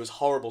and there was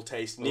horrible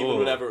taste. And even Ooh.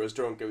 whenever it was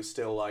drunk, it was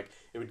still like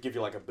it would give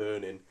you like a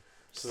burning.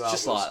 So that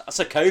Just was, like, that's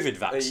a COVID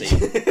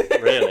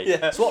vaccine, really.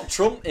 Yeah. It's what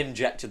Trump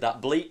injected that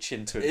bleach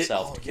into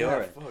himself to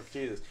cure it. Fuck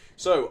Jesus.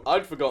 So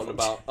I'd forgotten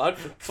about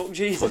Fuck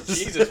Jesus.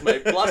 Jesus,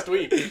 mate, last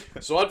week.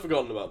 So I'd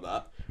forgotten about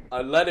that.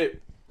 I let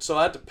it. So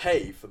I had to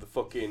pay for the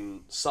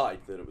fucking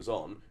site that it was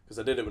on because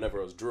I did it whenever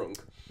I was drunk.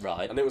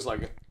 Right. And it was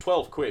like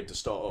 £12 to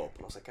start up.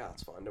 And I was like,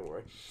 it's fine, don't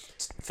worry.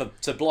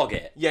 To blog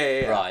it.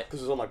 Yeah. Right.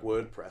 Because it was on like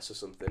WordPress or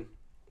something.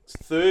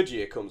 Third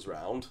year comes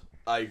round.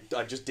 I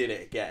just did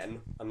it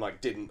again and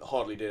like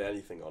hardly did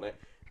anything on it.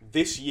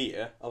 This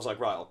year, I was like,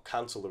 right, I'll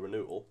cancel the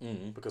renewal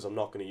because I'm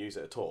not going to use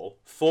it at all.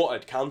 Thought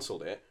I'd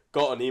cancelled it.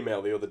 Got an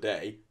email the other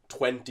day,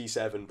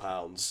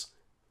 £27.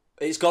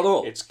 It's gone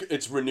up.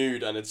 It's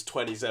renewed and it's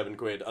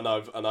 £27,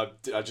 and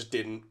I just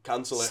didn't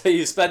cancel it. So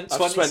you spent I've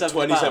 27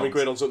 spent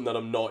 £27 on something that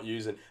I'm not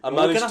using. We're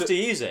going to have to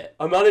use it.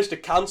 I managed to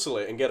cancel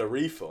it and get a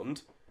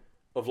refund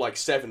of like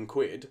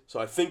 £7, so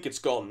I think it's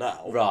gone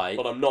now. Right.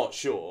 But I'm not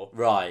sure.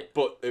 Right.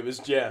 But it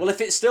was, yeah. Well, if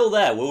it's still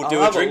there, we'll do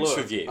I'll a have drinks look.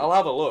 review. I'll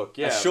have a look,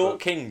 yeah. A Short but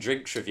King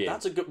drinks review.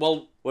 That's a good,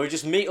 well, Where we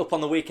just meet up on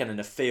the weekend in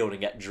a field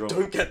and get drunk.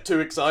 don't get too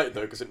excited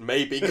though, because it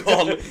may be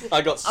gone. I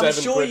got £7 I'm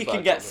sure you back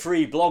can get on it.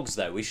 free blogs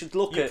though. We should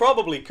look You at...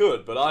 probably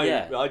could, but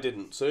Yeah. I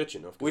didn't search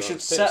enough. 'cause We I should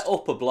was set pissed.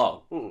 up a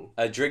blog, Hmm.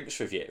 a drinks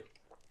review.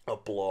 A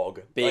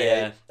blog.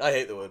 Beer. I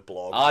hate the word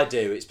blog. I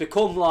do. It's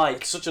become like...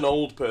 It's such an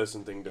old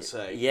person thing to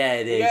say. Yeah,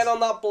 it is. Get on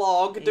that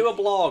blog, do a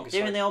blog. It's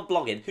Doing like, the old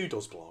blogging. who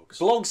does blogs?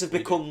 Blogs have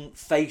become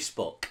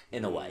Facebook,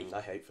 in a way. I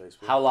hate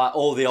Facebook. How like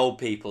all the old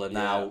people are Yeah.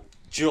 now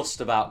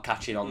just about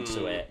catching on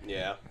to it.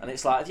 Yeah. And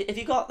it's like, have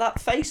you got that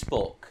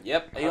Facebook?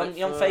 Yep. Are you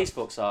on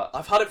Facebook? So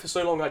I've had it for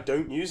so long I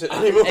don't use it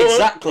anymore.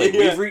 exactly.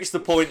 Yeah. We've reached the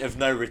point of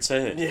no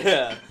return.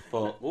 Yeah.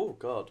 But Oh,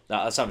 God.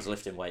 That sounds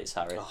lifting weights,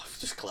 Harry. Oh,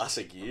 just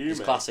classic you, It's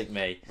mate. classic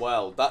me.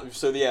 Well, that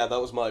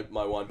was my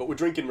wine. But we're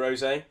drinking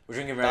rosé. We're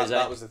drinking That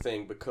rosé. was the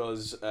thing,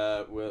 because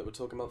we're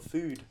talking about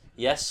food.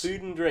 Yes.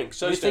 Food and drink.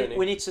 So, We think Stoney,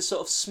 we need to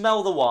sort of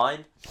smell the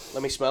wine.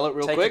 let me smell it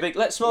real Take quick. a big.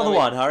 Let's smell Let the me-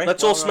 wine, Harry.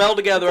 Let's all smell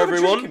together, We've got a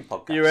everyone. drinking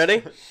podcast. You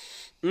ready?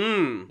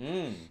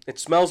 Mmm. It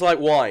smells like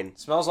wine.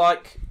 Smells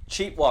like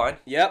cheap wine,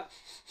 Yep.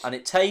 and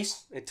it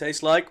tastes It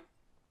tastes like...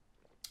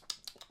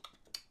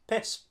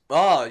 piss.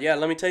 Ah, yeah,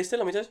 let me taste it.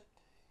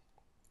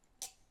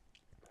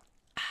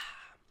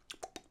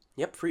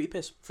 Yep, fruity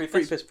piss.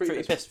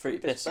 Fruity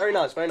piss. Very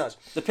nice, very nice.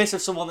 The piss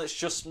of someone that's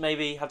just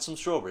maybe had some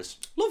strawberries.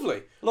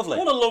 Lovely. Lovely.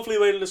 What a lovely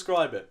way to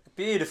describe it.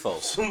 Beautiful.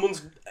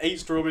 Someone's ate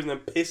strawberries and then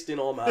pissed in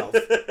our mouth.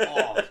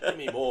 Oh, give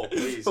me more,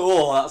 please.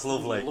 Oh, that's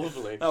lovely.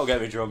 Lovely. That'll get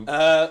me drunk.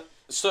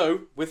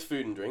 So, with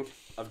food and drink,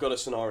 I've got a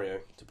scenario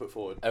to put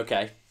forward.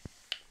 Okay.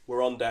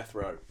 We're on death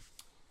row.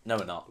 No,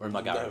 we're not. We're in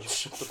my No, garage.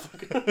 shut the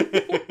fuck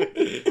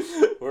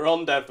up. We're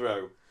on death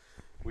row.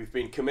 We've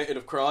been committed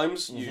of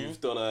crimes.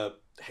 You've done a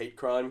hate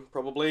crime,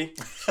 probably.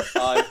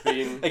 I've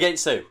been...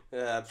 Against who?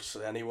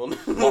 anyone.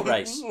 What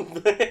race?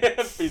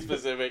 Be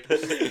specific.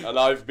 And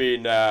I've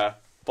been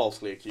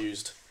falsely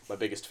accused. My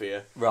biggest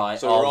fear. Right.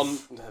 So we're on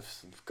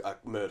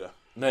murder.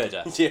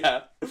 Murder.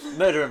 Yeah.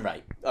 Murder and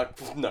rape.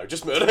 No,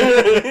 just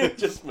murder.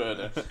 Just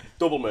murder.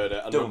 Double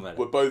murder. And Double murder.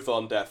 We're both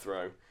on death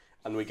row.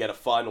 And we get a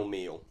final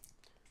meal.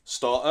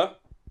 Starter,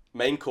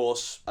 main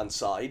course and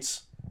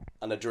sides.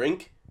 And a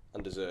drink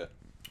and dessert.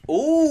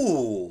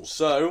 Ooh.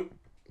 So,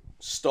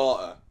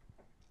 starter.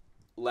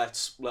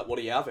 What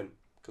are you having?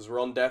 Because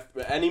we're on death.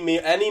 Any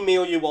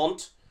meal you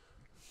want,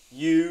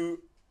 you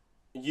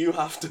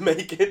have to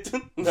make it.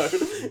 No,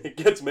 it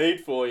gets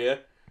made for you.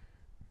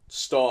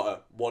 Starter.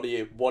 What are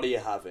you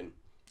having?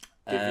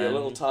 Give you a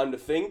little time to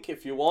think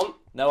if you want.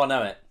 No, I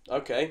know it.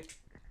 Okay.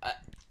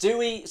 Do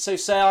we? So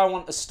say I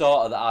want a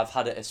starter that I've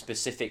had at a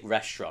specific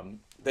restaurant.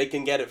 They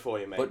can get it for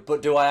you, mate.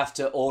 But do I have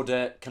to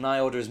order? Can I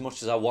order as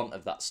much as I want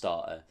of that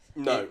starter?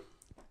 No.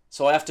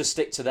 So I have to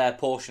stick to their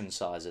portion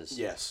sizes.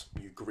 Yes,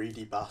 you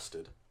greedy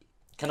bastard.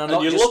 Can I And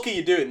not? you're just, lucky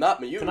you're doing that,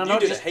 mate. You I not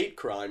did just- a hate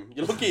crime.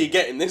 You're lucky you're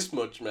getting this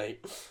much,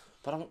 mate.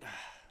 But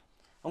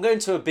I'm going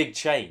to a big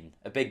chain,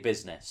 a big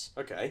business.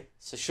 Okay.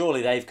 So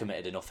surely they've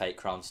committed enough hate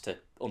crimes to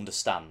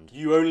understand.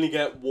 You only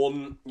get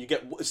one.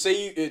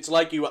 It's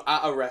like you were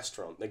at a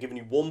restaurant. They're giving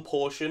you one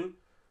portion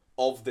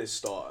of this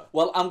starter.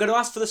 Well, I'm going to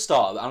ask for the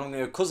starter, but I'm going to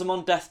go, because I'm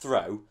on death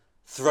row,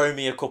 throw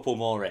me a couple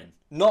more in.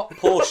 Not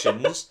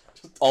portions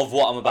of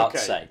what I'm about to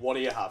say. What are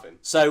you having?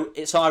 So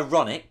it's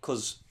ironic,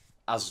 because,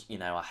 as you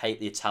know, I hate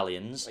the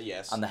Italians.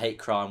 Yes. And the hate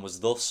crime was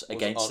thus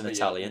against an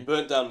Italian. You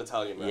burnt down an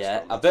Italian restaurant.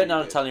 Yeah, I that's burnt down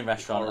what an you Italian did.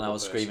 restaurant and I Horrible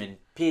was person. screaming,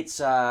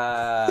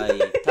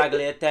 pizza,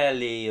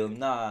 tagliatelle,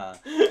 nah.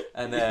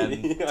 And then,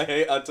 I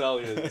hate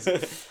Italians.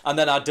 and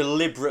then I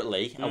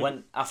deliberately, I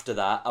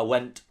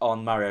went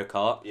on Mario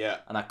Kart. Yeah.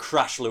 And I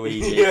crashed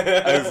Luigi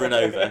over and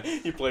over.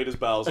 You played as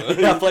Bowser.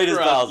 I played as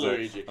Crashed Bowser,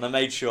 Luigi. and I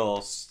made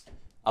sure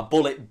I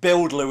bullet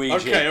billed Luigi.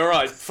 Okay,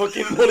 alright.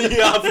 Fucking what are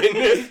you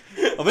having?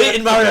 I'm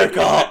eating Mario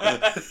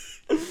Kart.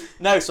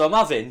 No, so I'm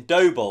having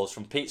dough balls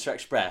from Pizza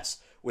Express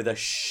with a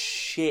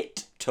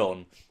shit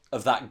ton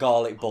of that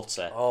garlic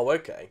butter. Oh,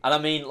 okay. And I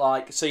mean,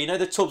 like, so you know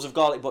the tubs of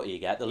garlic butter you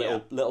get, the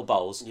little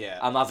bowls? Yeah.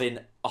 I'm having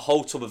a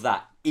whole tub of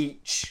that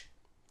each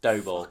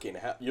dough ball. Fucking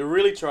hell. You're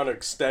really trying to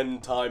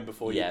extend time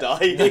before Yeah. you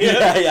die.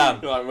 Yeah, I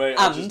am. Like, mate,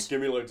 And- just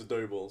give me loads of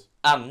dough balls.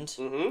 And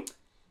Mm-hmm.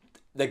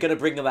 they're going to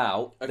bring them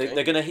out. Okay.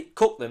 They're going to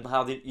cook them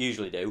how they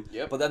usually do.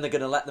 Yep. But then they're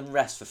going to let them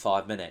rest for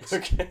 5 minutes.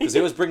 Okay. Because they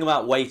always bring them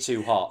out way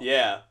too hot.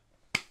 Yeah.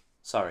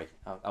 Sorry,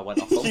 I went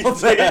off You on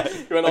did. there.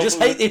 You went I off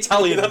just on hate the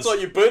Italians. That's why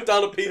you burnt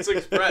down a Pizza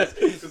Express,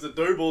 because the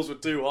dough balls were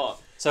too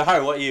hot. So,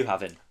 Harry, what are you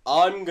having?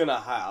 I'm gonna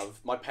have.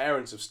 My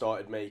parents have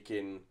started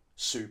making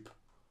soup.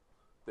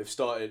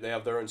 They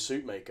have their own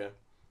soup maker.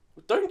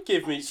 Don't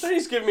give me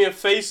a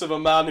face of a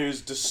man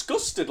who's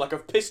disgusted, like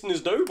I've pissed in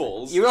his dough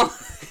balls. You're on.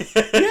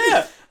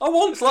 Yeah, I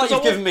want. It's like I you've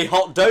want- given me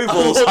hot dough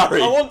balls,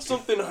 Harry. I want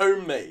something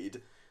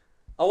homemade.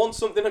 I want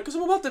something because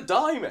I'm about to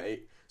die,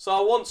 mate. So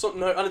I want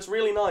something, and it's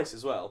really nice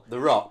as well. The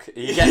Rock, are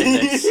you getting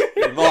this?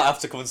 You might have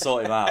to come and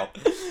sort him out.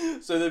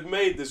 So they've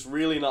made this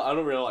really nice. I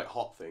don't really like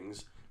hot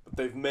things, but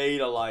they've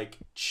made a like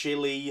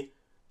chili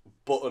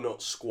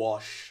butternut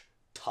squash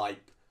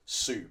type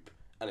soup,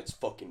 and it's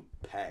fucking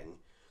peng.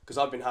 Because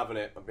I've been having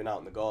it. I've been out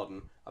in the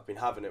garden. I've been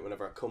having it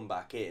whenever I come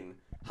back in.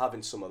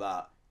 Having some of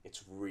that.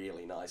 It's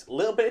really nice. A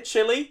little bit of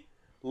chili,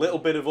 little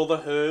bit of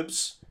other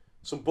herbs,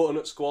 some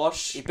butternut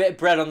squash. A bit of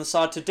bread on the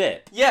side to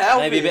dip. Yeah,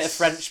 Maybe a bit of obvious.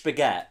 French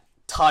baguette.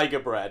 Tiger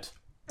bread.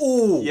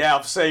 Ooh. Yeah,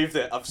 I've saved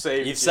it.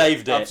 You've you.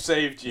 saved it. I've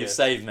saved you. You've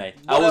saved me.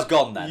 I was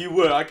gone then. You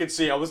were. I could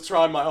see. I was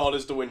trying my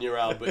hardest to win you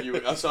around, but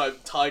you. I saw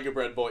Tiger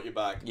bread bought you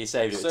back. You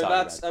saved it So with tiger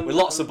that's- bread. With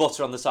lots of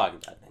butter on the tiger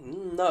bread.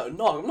 No,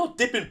 I'm not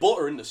dipping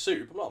butter in the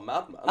soup. I'm not a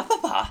madman.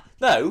 Papa?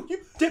 No. You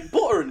dip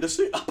butter in the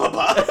soup.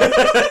 Papa.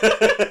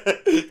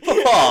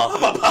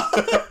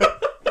 Papa.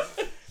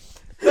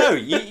 No,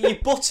 you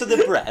butter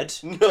the bread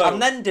No.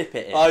 and then dip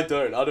it in. I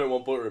don't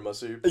want butter in my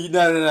soup.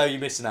 No, you're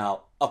missing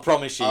out. I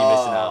promise you, you're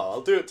missing out.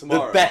 I'll do it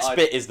tomorrow. The best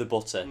bit is the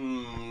butter.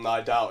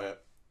 I doubt it.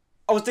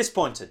 I was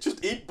disappointed.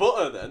 Just eat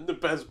butter then. The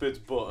best bit's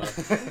butter.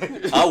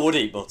 I would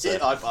eat butter.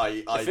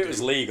 If it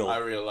was legal. I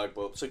really like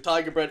butter. So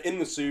tiger bread in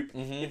the soup.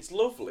 It's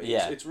lovely.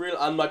 Yeah. It's real.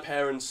 And my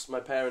parents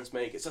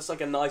make it. It's just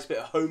like a nice bit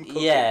of home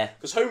cooking. Yeah.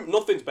 Because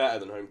nothing's better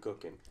than home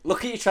cooking.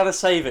 Look at you trying to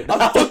save it.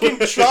 I'm fucking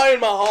trying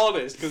my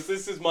hardest because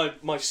this is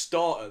my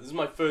starter. This is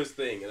my first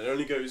thing, and it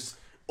only goes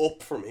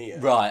up from here.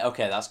 Right,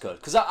 okay, that's good.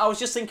 Because I was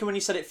just thinking when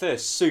you said it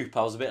first, soup,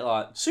 I was a bit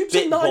like, Soup's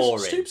bit a nice.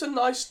 boring. Soup's a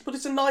nice, but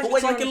it's a nice. But when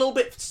It's like you're a little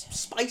bit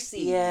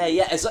spicy.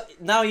 Yeah.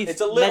 Now you've It's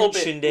a little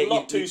mentioned bit it.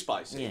 not too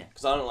spicy. Yeah.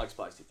 Because I don't like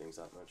spicy things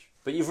that much.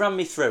 But you've ran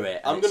me through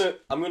it. I'm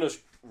gonna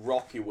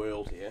rock your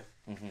world here.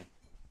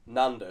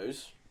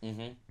 Nando's.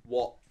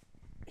 What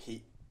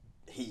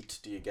heat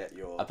do you get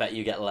your? I bet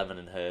you get lemon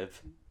and herb.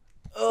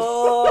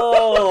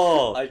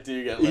 Oh! I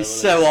do get lemon. He's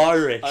so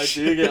Irish. I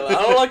do get. I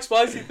don't like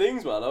spicy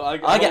things, man. I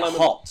get lemon.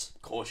 hot.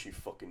 Of course you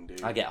fucking do.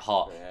 I get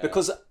hot. Yeah.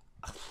 Because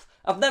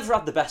I've never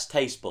had the best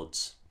taste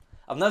buds.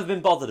 I've never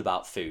been bothered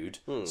about food,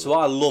 so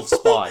I love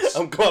spice.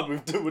 I'm glad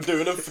we're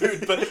doing a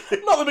food, but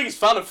I'm not the biggest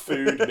fan of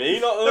food,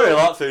 me. Not I don't really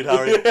like food,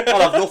 Harry.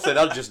 I'll have nothing,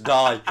 I'd just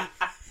die.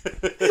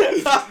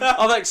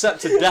 I've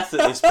accepted death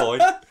at this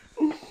point.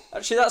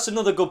 Actually, that's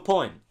another good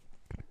point.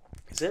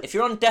 Is it? If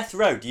you're on death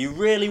row, do you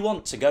really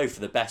want to go for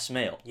the best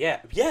meal? Yeah.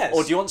 Yes.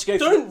 Or do you want to go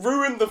for... Don't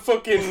ruin the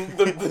fucking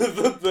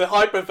the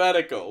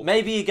hypothetical.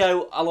 Maybe you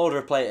go, I'll order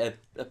a plate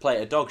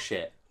of dog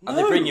shit. And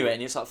they bring you it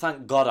and it's like,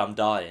 thank God I'm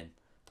dying.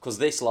 Because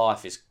this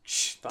life is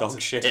dog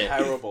shit.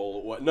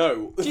 Terrible.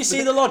 No. Do you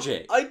see the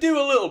logic? I do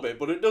a little bit,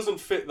 but it doesn't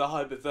fit the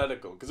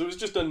hypothetical. Because it was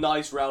just a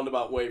nice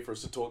roundabout way for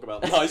us to talk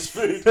about nice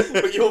food.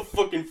 But you're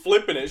fucking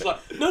flipping it. It's like,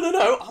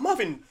 no, I'm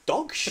having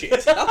dog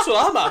shit. That's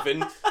what I'm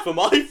having for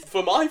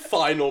my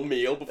final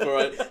meal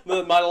before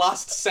my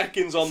last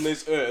seconds on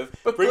this earth.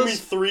 Bring me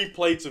 3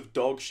 plates of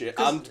dog shit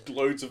and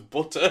loads of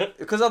butter.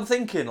 Because I'm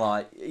thinking,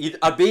 like,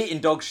 I'd be eating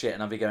dog shit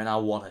and I'd be going, I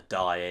want to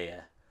die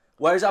here.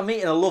 Whereas I'm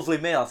eating a lovely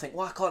meal, I think,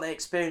 why can't I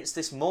experience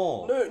this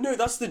more? No,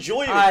 that's the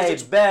joy of it. Ay,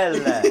 It's bella.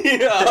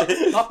 yeah,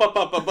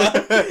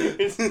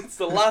 it's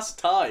the last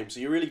time, so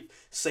you're really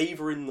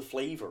savouring the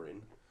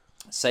flavouring.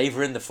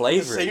 Savouring the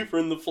flavouring.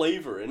 Savouring the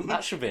flavouring.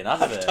 That should be an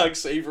advert. Hashtag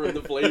savouring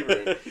the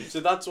flavouring. So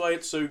that's why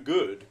it's so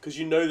good, because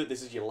you know that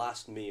this is your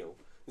last meal.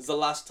 This is the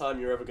last time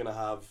you're ever going to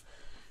have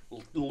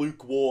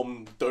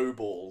lukewarm dough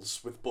balls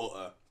with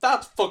butter.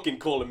 That's fucking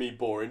calling me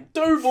boring.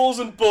 Dough balls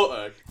and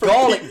butter.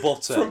 Garlic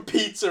butter. From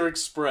Pizza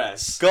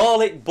Express.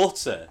 Garlic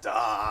butter.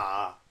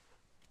 I'm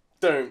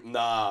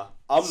not.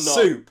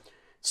 Soup.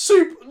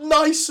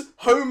 Nice,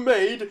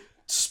 homemade,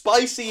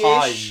 spicy-ish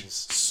Heinz.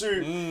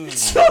 soup.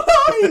 It's not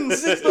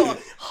Heinz. It's not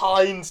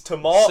Heinz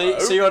tomato.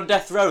 So you're on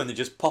death row and they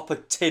just pop a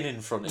tin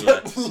in front of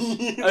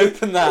you.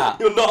 Open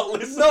that. You're not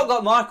listening. It's not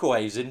got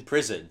microwaves in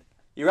prison.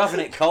 You're having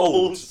it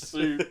cold.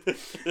 Soup.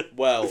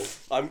 Well,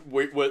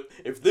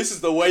 if this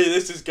is the way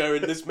this is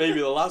going, this may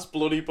be the last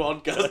bloody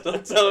podcast.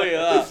 I'll tell you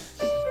that.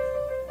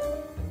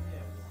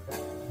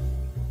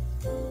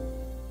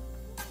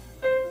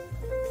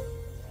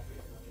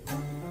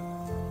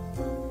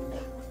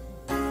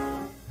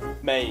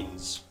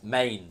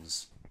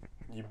 Mains.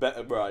 You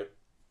better, right.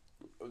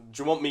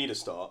 Do you want me to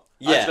start?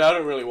 Yeah. Actually, I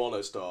don't really want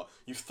to start.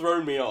 You've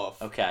thrown me off.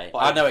 Okay,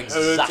 by I know hurting-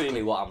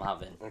 exactly what I'm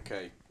having.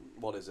 Okay,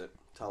 what is it?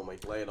 Tell me.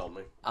 Lay it on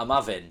me. I'm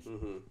having...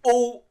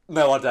 Oh,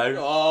 no I don't.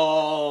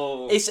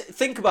 Oh.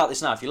 Think about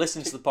this now. If you're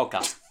listening to the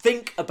podcast,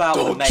 think about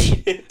the Dog main.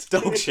 shit.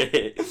 Dog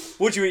shit.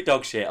 Would you eat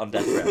dog shit on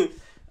death row?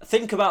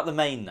 Think about the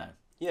main though.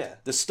 Yeah.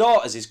 The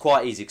starters is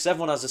quite easy because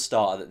everyone has a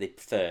starter that they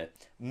prefer.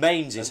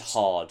 Mains is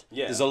hard.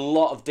 Yeah. There's a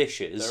lot of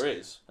dishes. There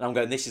is. And I'm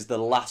going, this is the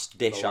last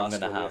dish The I'm last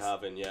going to one have. we're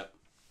having, yeah.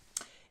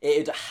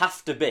 It'd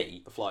have to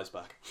be The fly's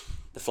back.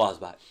 the fly's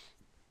back.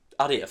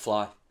 I'd eat a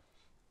fly.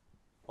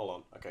 Hold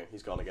on. Okay,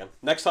 he's gone again.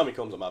 Next time he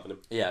comes, I'm having him.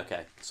 Yeah,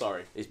 okay.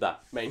 Sorry. He's back.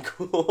 Main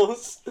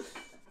course.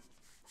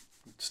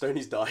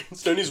 Stoney's dying.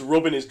 Stoney's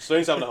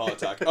having a heart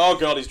attack. Oh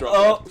god, he's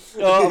dropping.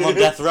 Oh, I'm on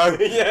death row.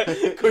 Yeah,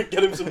 quick,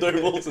 get him some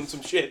dough balls and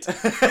some shit.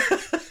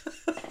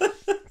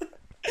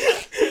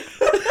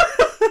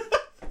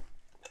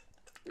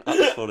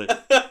 That's funny.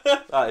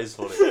 That is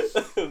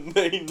funny.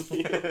 Main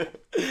meal.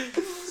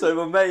 So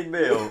my main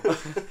meal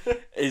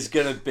is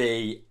going to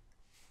be,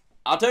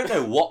 I don't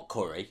know what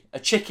curry, a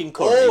chicken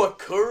curry. Oh, a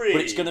curry.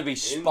 But it's going to be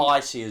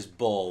spicy as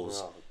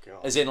balls. Oh god.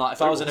 As in, like,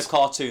 if I was in a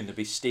cartoon, there'd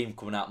be steam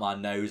coming out my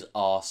nose,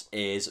 arse,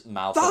 ears,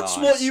 mouth, and That's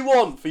eyes. what you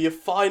want for your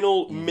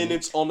final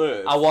minutes on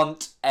Earth. I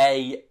want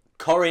a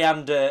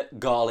coriander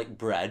garlic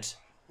bread.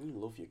 You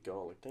love your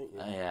garlic, don't you?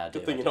 Yeah, I do.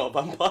 Good thing I you're not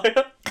a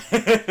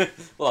vampire.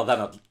 Well, then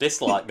I'd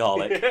dislike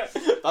garlic. Yeah,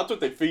 that's what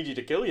they feed you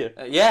to kill you.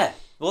 Yeah.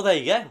 Well, there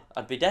you go.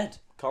 I'd be dead.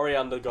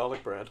 Coriander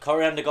garlic bread.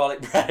 Coriander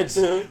garlic bread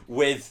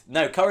with...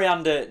 No,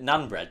 coriander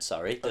naan bread,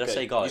 sorry. Did I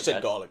say garlic You said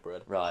bread? garlic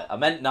bread. Right, I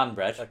meant naan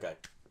bread. Okay.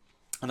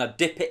 And I'd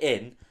dip it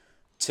in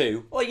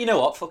to... Well, you know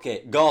what? Fuck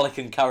it. Garlic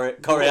and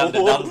coriander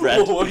naan bread.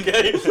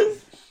 Okay.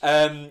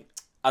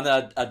 And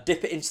then I'd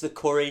dip it into the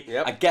curry.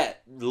 Yep. I'd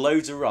get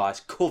loads of rice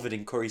covered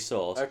in curry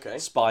sauce. Okay.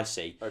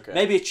 Spicy. Okay.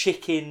 Maybe a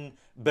chicken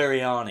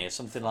biryani or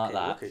something like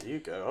that. Look at you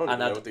go. I don't even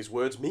know what these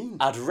words mean.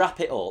 I'd wrap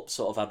it up,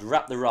 I'd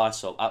wrap the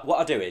rice up. What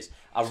I do is,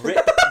 I rip...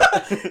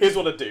 Here's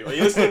what I do. Are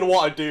you listening to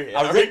what I do here?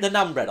 I rip the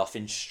naan bread off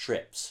in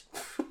strips.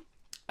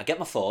 I get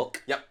my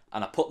fork. Yep.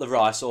 And I put the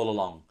rice all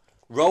along.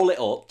 Roll it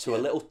up to a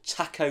little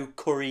taco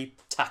curry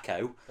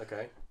taco.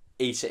 Okay.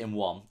 Eat it in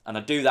one. And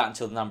I do that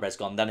until the naan bread's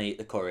gone, then I eat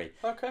the curry.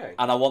 Okay.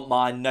 And I want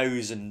my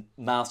nose and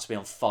mouth to be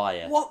on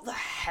fire. What the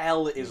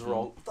hell is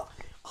wrong?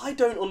 I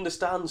don't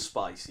understand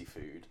spicy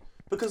food.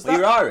 Because Well,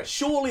 you're Irish.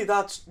 Surely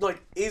that's,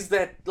 like,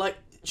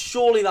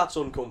 surely that's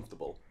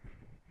uncomfortable.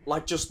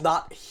 Like, just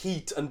that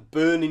heat and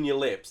burn in your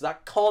lips.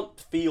 That can't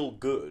feel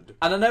good.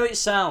 And I know it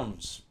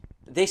sounds...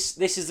 This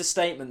is the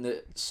statement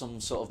that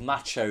some sort of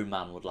macho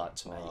man would like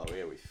to make. Oh,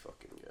 here we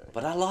fucking go.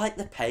 But I like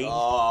the pain.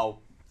 Oh,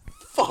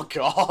 fuck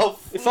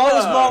off. If I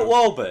was Mark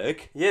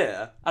Wahlberg,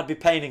 Yeah. I'd be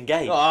Pain and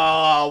Gain.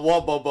 Ah,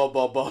 wah.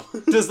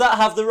 Does that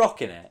have The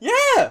Rock in it?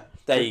 Yeah.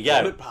 There you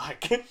Got go. it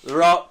back. The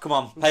Rock, come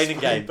on, Pain and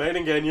Gain. Pain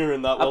and Gain, you're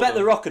in that. I bet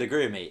The Rock would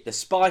agree with me. The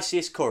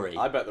spiciest curry.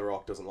 I bet The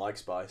Rock doesn't like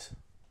spice.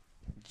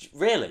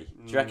 Really?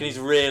 Do you reckon he's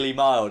really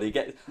mild? He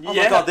get. Oh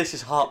Yeah. my god, this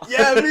is hot.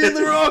 Yeah, me and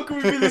The Rock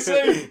would be the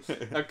same.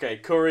 Okay,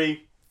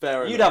 curry,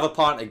 fair You'd enough. have a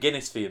pint of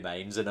Guinness for your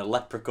mains and a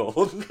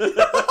leprechaun.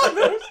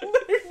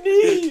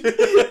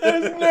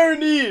 There's no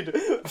need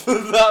for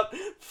that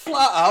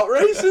flat out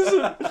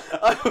racism.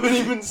 I haven't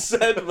even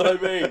said my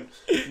main.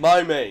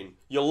 My main.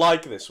 You'll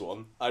like this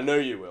one. I know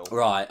you will.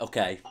 Right.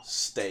 Okay.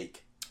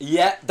 Steak.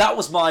 Yeah, that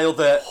was my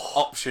other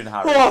option,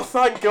 Harry. Oh,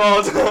 thank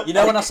God. You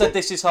know when I said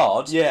this is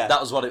hard? Yeah.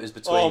 That was what it was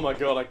between. Oh my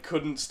God, I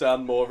couldn't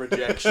stand more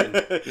rejection.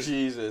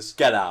 Jesus.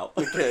 Get out.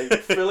 Okay,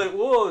 fill it.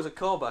 Whoa, there's a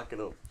car backing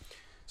up.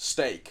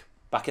 Steak.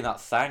 Back in that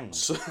thang.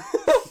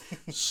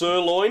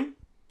 Sirloin.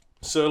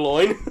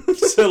 Sirloin.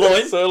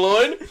 Sirloin.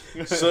 Sirloin.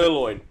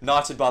 Sirloin.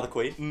 Knighted by the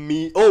Queen.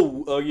 Meat.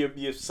 Oh,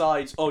 your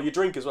sides. Oh, your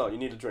drink as well. You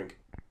need a drink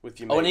with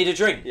your. Oh, I main. need a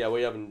drink. Yeah, what are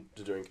you having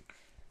to drink?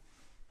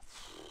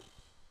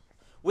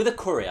 With a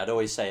curry, I'd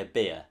always say a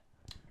beer.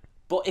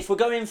 But if we're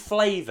going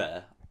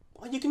flavour,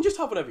 Well, you can just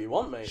have whatever you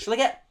want, mate. shall I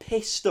get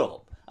pissed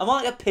up? I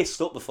might get pissed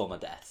up before my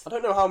death. I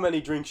don't know how many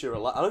drinks you're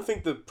allowed. I don't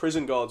think the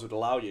prison guards would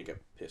allow you to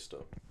get pissed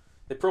up.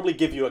 They'd probably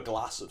give you a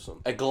glass of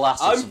something. A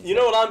glass of something. You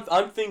know what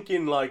I'm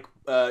thinking, like,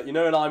 you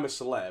know, and I'm a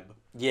celeb.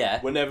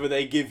 Yeah. Whenever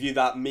they give you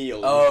that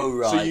meal, Oh,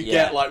 right, so you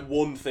yeah. get like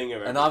one thing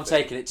of everything. And I'm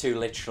taking it too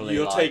literally.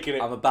 You're like, taking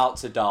it- I'm about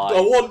to die. I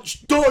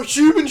want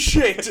human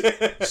shit,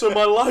 so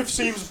my life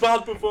seems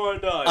bad before I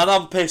die. And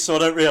I'm pissed, so I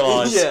don't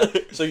realise. Yeah.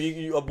 So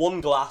you have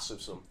one glass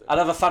of something. I'd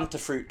have a Fanta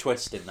fruit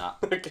twist in that.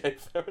 Okay,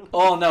 fair enough.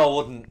 Oh no, I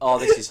wouldn't. Oh,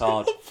 this is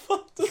hard.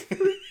 Fanta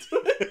fruit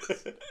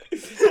twist.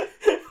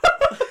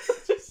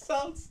 Just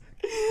sounds.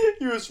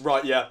 He was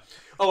right. Yeah,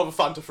 I'll have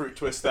a Fanta fruit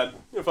twist then.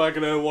 If I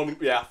can earn one,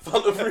 yeah,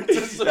 Fanta fruit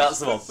twist. That's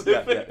the one.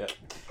 Yeah.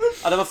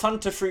 I'd have a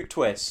Fanta fruit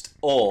twist,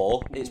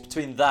 or it's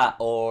between that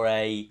or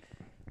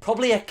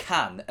probably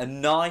a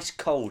nice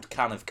cold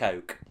can of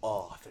Coke.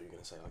 Oh, I thought you were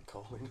gonna say like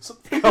Colin or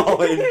something.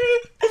 Colin.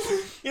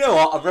 You know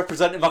what? I'm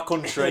representing my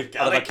country.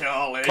 Can I'd of have a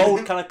Colin.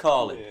 cold can of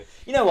Carlin. Yeah.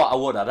 You know what? I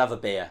would. I'd have a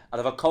beer. I'd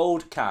have a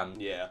cold can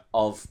Yeah.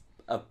 of.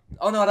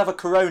 I'd have a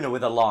Corona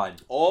with a lime.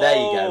 Oh, There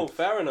you go.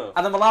 Fair enough.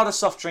 And I'm allowed a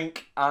soft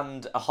drink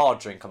and a hard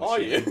drink, I'm Are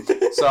assuming.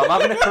 you? So I'm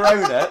having a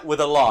Corona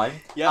with a lime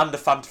Yeah. and a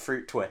Fanta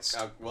fruit twist.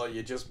 Well,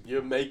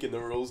 you're making the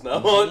rules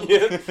now, aren't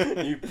you?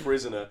 You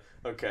prisoner.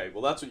 Okay,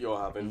 well that's what you're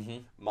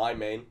having. My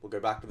main, we'll go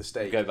back to the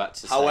steak. Go back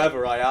to the steak.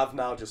 However, I have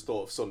now just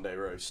thought of Sunday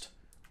roast,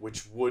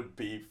 which would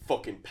be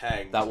fucking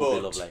pang. That would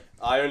be but lovely.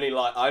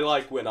 I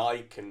like when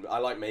I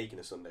like making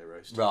a Sunday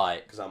roast.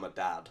 Right. Because I'm a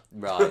dad.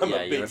 Right, I'm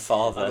yeah, you're a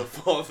father. I'm a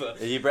father.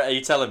 Are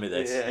you telling me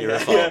this? Yeah, You're yeah, a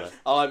father. yeah.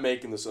 I like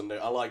making the Sunday.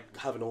 I like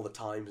having all the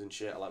times and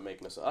shit. I like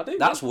making a Sunday. I do.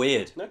 That's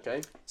weird.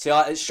 Okay. See,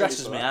 it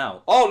stresses me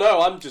out. Oh no,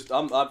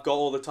 I've got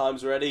all the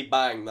times ready.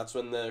 Bang! That's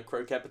when the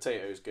croquette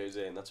potatoes goes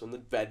in. That's when the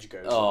veg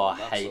goes. Oh, in. I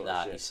That hate sort of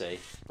that, shit. you see.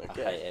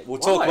 Okay. I hate it. We'll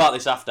Why? talk about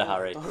this after,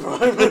 Harry.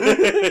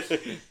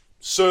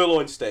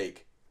 Sirloin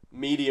steak,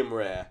 medium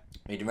rare.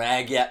 Medium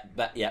rare, yeah.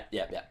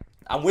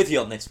 I'm with you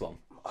on this one.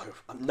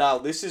 Now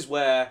this is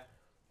where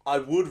I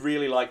would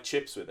really like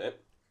chips with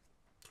it,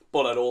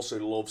 but I'd also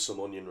love some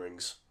onion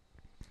rings.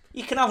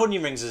 You can have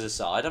onion rings as a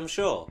side, I'm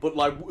sure. But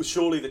like,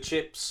 surely the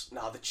chips.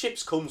 Nah, the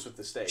chips comes with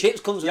the steak.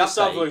 Chips comes with You have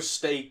the to have steak. those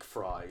steak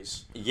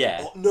fries. Yeah.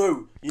 Oh, no,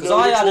 you Because know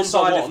I which had a ones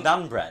I side of want?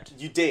 naan bread.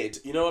 You did.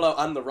 You know what?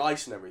 And the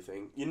rice and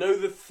everything. You know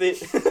the thin.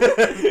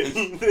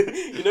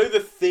 you know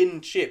the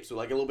thin chips with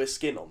like a little bit of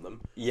skin on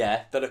them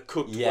Yeah. that are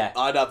cooked. Yeah.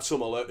 I'd have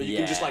some alone. You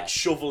can just Yeah. like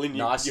shovel in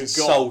your Nice your and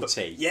gob.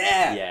 salty.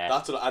 Yeah. Yeah.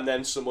 That's what, and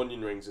then some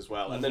onion rings as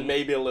well, and then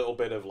maybe a little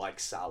bit of like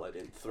salad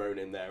thrown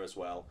in there as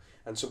well,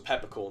 and some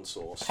peppercorn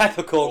sauce.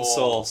 Peppercorn Oh,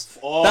 sauce.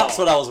 oh, That's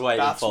what I was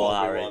waiting That's for,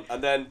 what we Harry. want.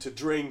 And then to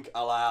drink,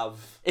 I'll have.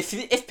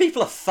 If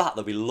people are fat,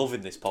 they'll be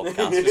loving this podcast.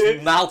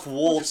 It's mouth Just people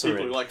who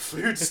watering. like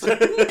food stuff.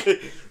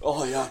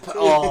 Oh yeah.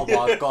 Oh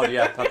my god,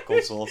 yeah,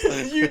 peppercorn sauce.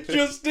 You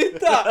just did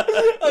that.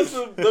 Those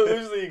are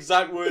the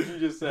exact words you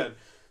just said.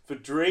 For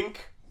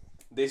drink,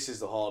 This is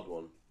the hard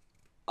one.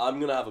 I'm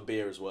gonna have a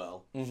beer as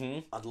well. Mm-hmm.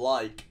 I'd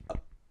like a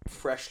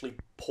freshly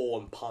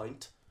poured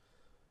pint.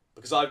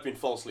 Because I've been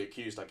falsely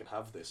accused I can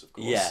have this, of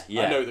course.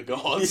 Yeah. I know the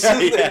gods. Yeah.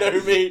 They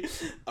know me.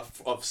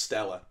 Of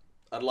Stella.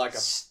 I'd like a...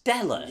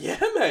 Stella? Yeah,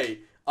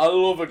 mate. I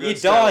love a good You're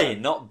Stella.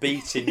 dying, not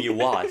beating your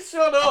wife.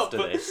 Shut up! After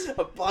this.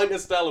 A pint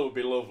of Stella would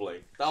be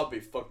lovely. That would be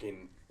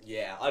fucking...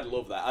 Yeah, I'd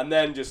love that. And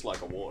then just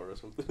like a water or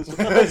something.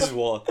 This is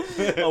what.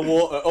 A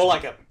water... Or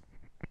like a...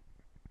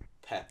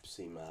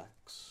 Pepsi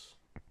Max.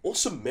 Or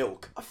some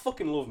milk. I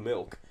fucking love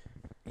milk.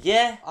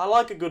 Yeah, I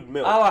like a good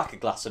milk. I like a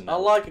glass of milk.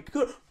 I like a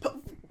good... But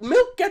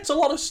milk gets a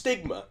lot of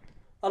stigma.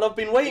 And I've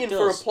been waiting It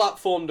for a does.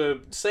 platform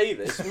to say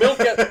this. Milk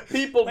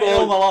people Mate,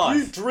 all my go, life.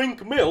 you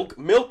drink milk.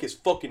 Milk is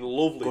fucking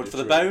lovely. Good to for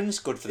the drink. bones,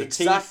 good for the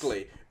teeth.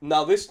 Exactly.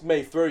 Now, this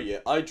may throw you.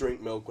 I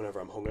drink milk whenever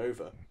I'm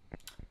hungover.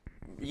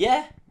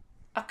 Yeah.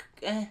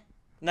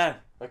 No.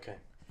 Okay.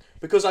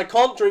 Because I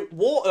can't drink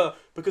water,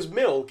 because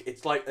milk,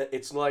 it's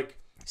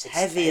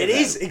heavy, It though.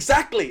 is,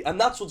 exactly. And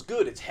that's what's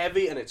good. It's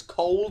heavy and it's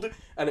cold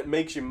and it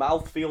makes your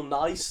mouth feel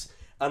nice.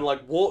 And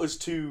like water's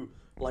too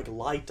like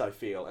light, I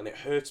feel, and it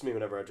hurts me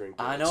whenever I drink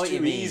it. I know it's what too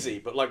you mean. easy,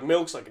 but like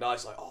milk's like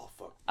nice, like oh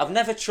fuck. I've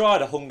never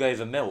tried a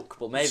hungover milk,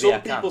 but maybe Some I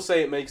can. people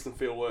say it makes them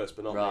feel worse,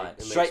 but not me. Right. It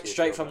makes Straight me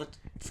straight feel from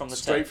better. the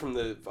Straight tip. from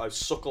the I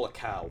suckle a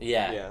cow.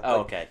 Yeah. Oh,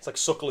 like, okay. It's like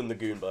suckling the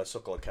goon, but I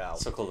suckle a cow.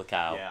 Suckle the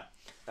cow. Yeah.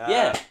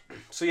 Yeah.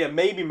 So yeah,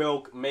 maybe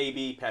milk,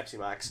 maybe Pepsi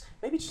Max,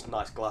 maybe just a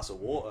nice glass of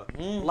water.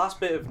 Last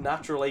bit of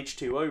natural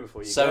H2O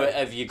before you So go.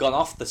 have you gone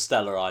off the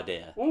Stella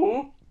idea?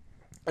 Ooh.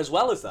 As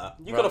well as that,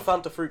 you got a Right.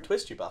 Fanta Fruit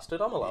Twist, you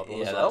bastard. I'm allowed one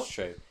Yeah, as well. that's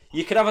true.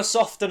 You could have a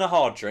soft and a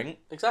hard drink.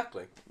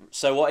 Exactly.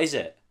 So what is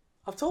it?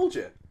 I've told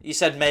you. You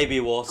said maybe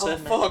water.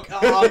 Oh fuck!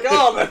 Oh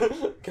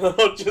god! Can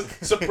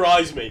just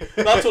surprise me?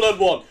 That's what I'd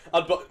want.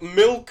 I'd buy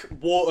milk,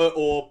 water,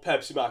 or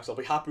Pepsi Max. I'll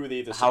be happy with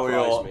either. Surprise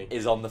Harry me.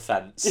 is on the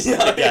fence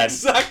Yeah, again.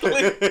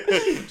 exactly.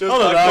 Just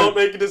don't I know. can't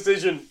make a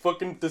decision.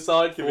 Fucking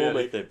decide Give me for me.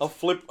 anything. I'll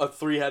flip a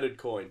three-headed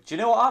coin. Do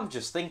you know what I'm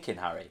just thinking,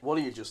 Harry? What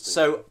are you just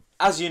thinking? So,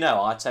 as you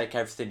know, I take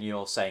everything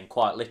you're saying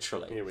quite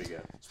literally. Here we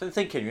go. I've been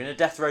thinking, you're in a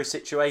death row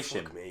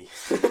situation. Fuck me.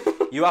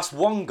 You ask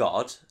one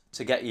god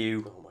to get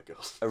you Oh my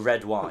god. a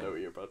red I wine. know what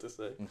you're about to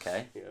say.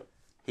 Okay. Yeah.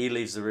 He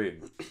leaves the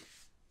room.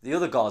 The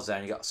other god's there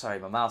and you go, sorry,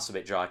 my mouth's a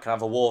bit dry. Can I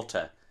have a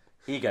water?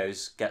 He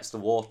goes, gets the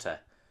water.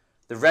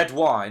 The red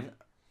wine,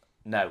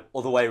 no,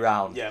 other way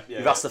round. Yeah,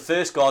 You've asked the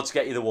first god to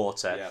get you the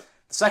water. Yeah.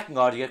 The second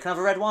god, you go, can I have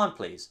a red wine,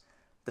 please?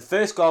 The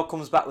first god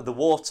comes back with the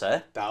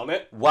water Down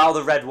it. while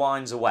the red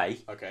wine's away,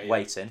 Okay.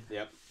 waiting.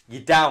 Yep. You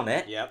down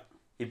it. Yep.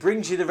 He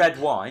brings you the red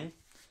wine,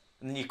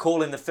 and then you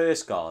call in the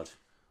first guard.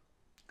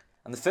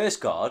 And the first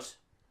guard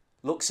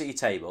looks at your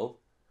table.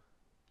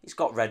 He's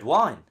got red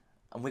wine,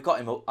 and I got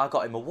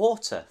him a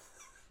water.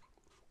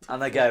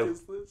 And they go, What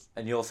is this?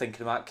 and you're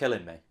thinking about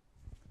killing me.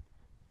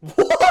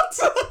 What?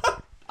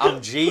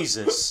 I'm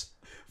Jesus.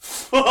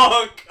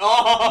 Fuck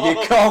off!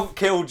 You can't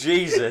kill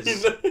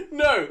Jesus.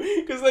 No,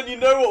 because then you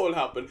know what would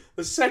happen.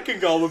 The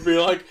second guy would be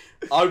like,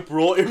 I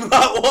brought him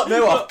that one.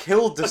 No, I've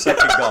killed the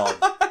second guard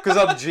because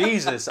I'm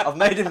Jesus. I've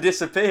made him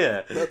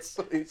disappear. That's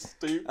so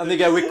stupid. And they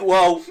go,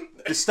 well,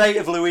 the state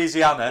of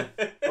Louisiana,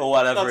 or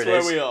whatever That's it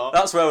is. where we are.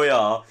 That's where we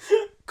are.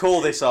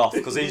 Call this off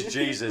because he's We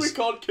Jesus.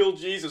 can't kill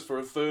Jesus for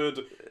a third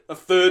A time.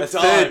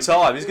 third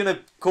time. He's going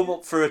to come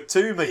up for a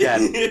tomb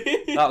again.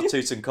 That was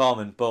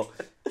Tutankhamun, but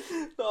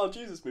No,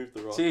 Jesus moved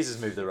the rock. Jesus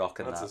moved the rock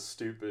and That's that. a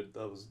stupid.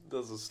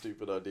 That's a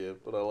stupid idea,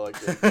 but I like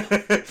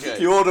it.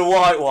 Okay. You order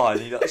white wine,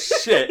 and you're like,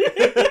 shit,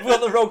 we've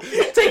got the wrong.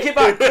 Take it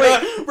back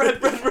quick.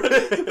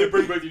 red. They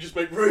bring both. You just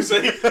make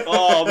rosé.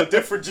 Oh, I'm a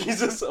different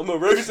Jesus. I'm a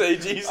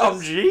rosé Jesus. I'm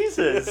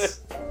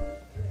Jesus.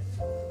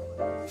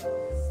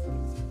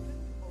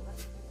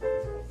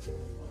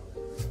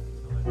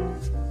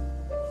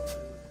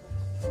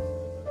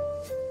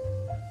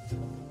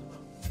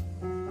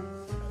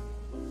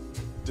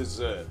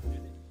 Dessert.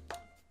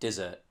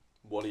 Dessert.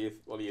 What are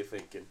you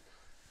thinking?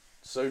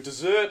 So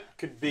dessert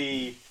could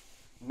be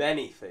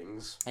many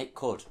things, It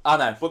could. I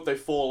know. but they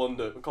fall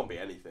under. It can't be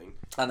anything.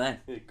 I know.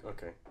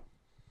 Okay.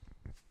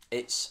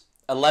 It's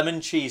a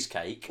lemon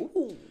cheesecake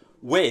Ooh.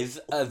 with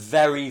a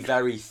very,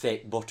 very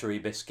thick buttery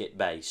biscuit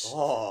base.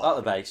 Oh. Like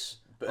the base.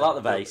 Like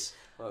the base.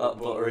 Like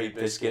the buttery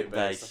biscuit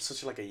That's base.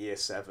 such like a year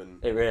 7.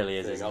 It really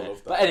is, thing. isn't I it? love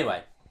that. But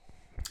anyway,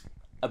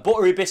 a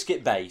buttery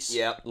biscuit base,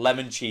 Yep.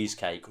 lemon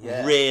cheesecake,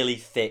 Yeah. really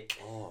thick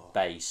Oh.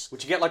 base.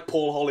 Would you get like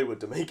Paul Hollywood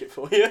to make it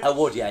for you? I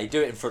would, yeah.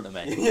 Do it in front of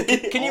me.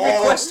 Can you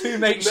Oh, request who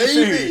makes your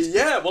maybe, food?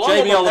 yeah. Well,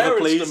 Jamie I want my Oliver,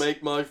 parents please. to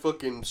make my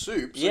fucking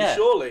soup, so Yeah.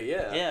 surely,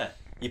 yeah. Yeah.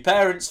 Your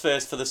parents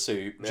first for the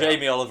soup, Yeah.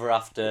 Jamie Oliver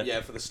after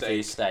Yeah, for the steak. for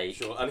your steak.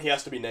 Sure, and he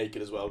has to be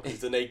naked as well, because he's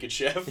the naked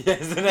chef. Yeah,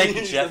 he's the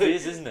naked chef, he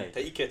is, isn't he?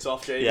 Take your kits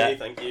off, Jamie, Yeah.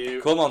 thank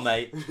you. Come on,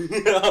 mate.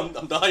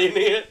 I'm dying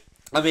here.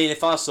 I mean,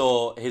 if I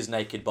saw his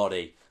naked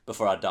body,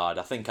 before I died.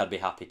 I think I'd be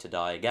happy to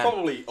die again.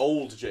 Probably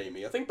old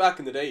Jamie. I think back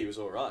in the day he was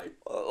alright.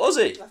 Was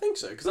he? I think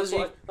so, because Was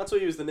he? that's why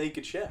he was the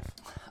naked chef.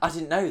 I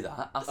didn't know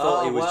that. I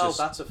thought he was just...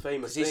 that's a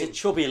famous He's thing. a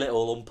chubby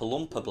little Oompa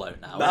Loompa bloke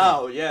now.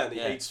 Now, yeah, and he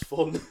Yeah. hates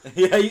fun.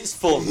 He hates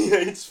fun. He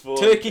hates fun.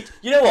 Turkey...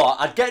 You know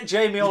what? I'd get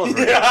Jamie Oliver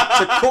in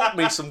to cook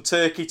me some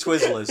turkey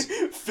Twizzlers.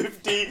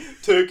 50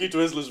 turkey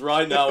Twizzlers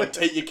right now and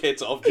take your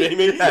kits off,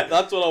 Jamie.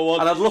 That's what I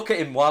want. And I'd look at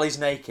him while he's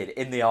naked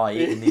in the eye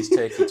eating these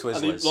turkey And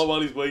Twizzlers. like, while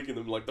he's waking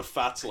them, like the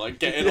fat's like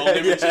getting on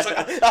him. It's just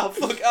like, oh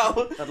fuck,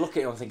 ow. I'd look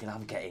at him thinking,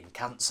 I'm getting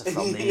cancer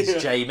from these, Yeah. I'm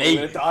Jamie.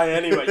 gonna die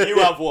anyway. You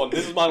have one.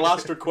 This is my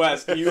last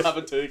request. You have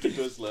a turkey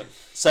Twizzler.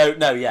 So,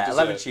 no, yeah, Dessert.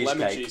 lemon cheesecake,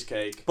 Lemon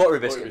cheesecake. buttery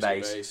biscuit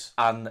base,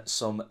 and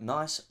some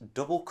nice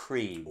double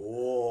cream Oh,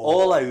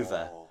 all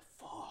over.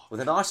 Fuck. with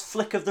a nice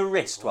flick of the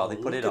wrist while they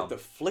put it on. Look at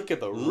the flick of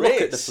the wrist.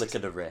 Look at the flick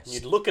of the wrist.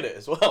 You'd look at it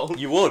as well.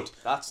 You would.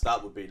 That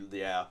would be,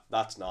 yeah,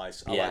 that's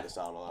nice. I Yeah. like the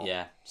sound of that.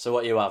 Yeah. So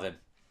what are you having?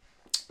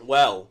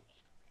 Well,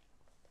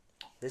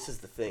 this is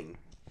the thing.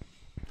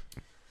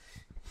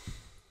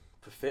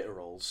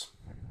 Profiteroles.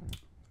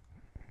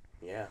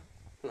 Yeah.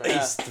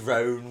 He's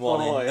thrown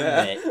one in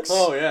yeah. the mix.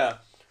 Oh, yeah.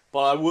 But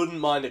I wouldn't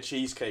mind a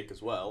cheesecake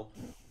as well.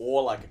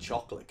 Or like a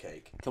chocolate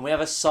cake. Can we have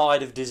a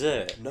side of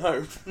dessert?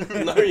 No.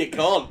 No, you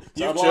can't. So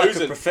You've I'd like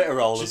chosen. a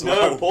profiterole as No,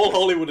 well. Paul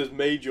Hollywood has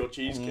made your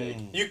cheesecake.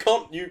 You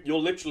can't. You're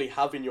literally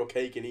having your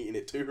cake and eating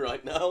it too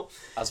right now.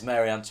 As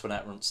Mary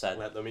Antoinette once said.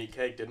 Let them eat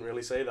cake. Didn't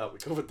really say that. We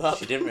covered that.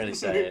 She didn't really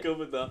say we it.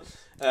 covered that.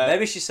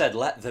 Maybe she said,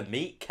 let the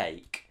meat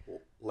cake.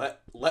 Let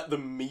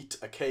them meet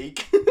a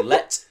cake.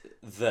 Let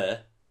the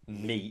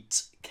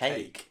meat cake.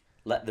 Cake.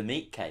 Let the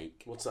meat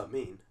cake. What's that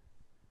mean?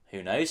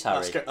 Who knows,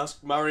 Harry?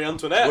 Ask Marie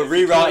Antoinette. We're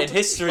rewriting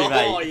history, Oh,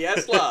 mate.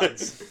 yes,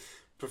 lads.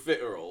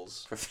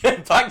 Profiteroles.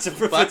 Back to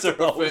Back to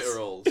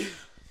profiteroles. profiteroles.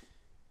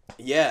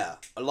 Yeah,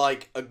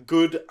 like a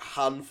good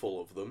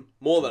handful of them.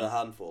 More than a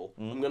handful.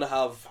 I'm going to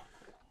have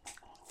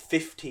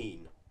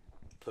 15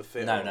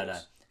 profiteroles. No.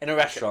 In a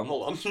restaurant,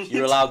 Hold on.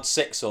 you're allowed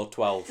 6 or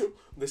 12.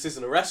 This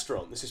isn't a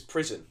restaurant. This is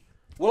prison.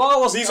 Well, I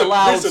wasn't These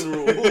allowed. are prison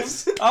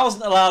rules. I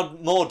wasn't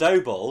allowed more dough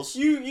balls.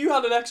 You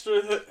had an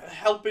extra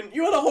helping.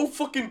 You had a whole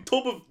fucking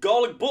tub of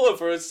garlic butter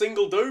for a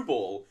single dough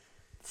ball.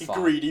 You Fine.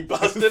 greedy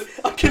bastard.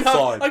 I can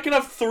Fine.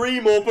 have 3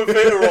 more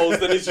profiteroles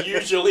than is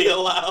usually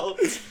allowed.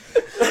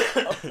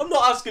 I'm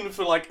not asking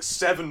for like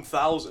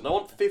 7,000. I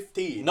want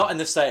 15. Not in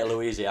the state of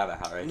Louisiana,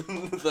 Harry.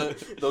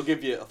 They'll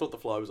give you. I thought the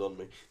fly was on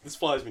me. This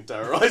fly's been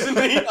terrorising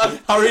me.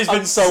 Harry's been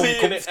I'm so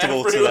seeing it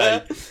uncomfortable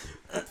everywhere.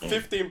 today.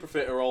 15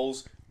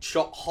 profiteroles.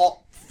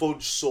 Hot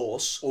fudge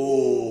sauce.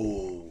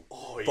 Ooh.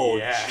 Oh Fudge.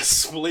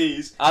 yes,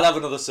 please. I'd have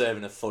another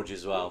serving of fudge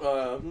as well.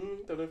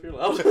 Don't know if you're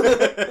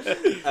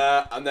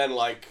allowed. And then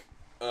like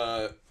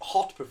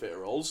hot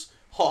profiteroles.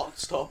 Hot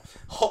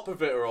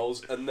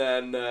profiteroles, and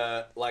then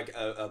like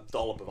a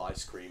dollop of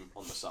ice cream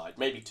on the side.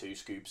 Maybe 2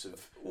 scoops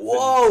of.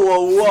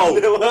 Whoa.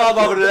 Well, I'm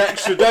having an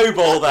extra dough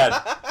ball then.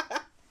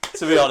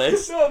 To be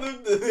honest. No,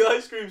 the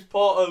ice cream's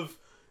part of.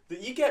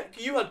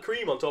 You had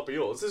cream on top of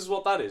yours. This is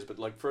what that is, but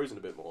like frozen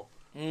a bit more.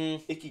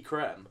 Icky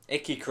creme.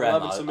 Icky creme.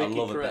 having I some love icky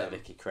a bit creme. of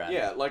icky creme.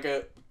 Yeah, like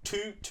a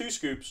two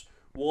scoops.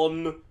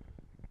 One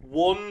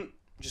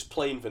just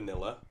plain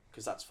vanilla.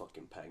 Because that's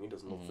fucking Peng. He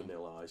doesn't love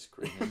vanilla ice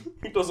cream.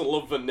 He doesn't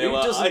love Who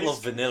vanilla doesn't ice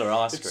love vanilla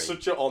ice cream? It's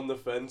such a on the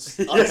fence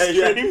Yeah, ice cream.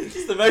 yeah.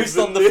 It's the most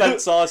on the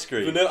fence ice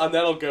cream. Vanilla, and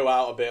then I'll go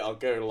out a bit. I'll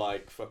go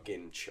like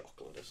fucking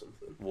chocolate or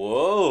something.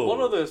 Whoa.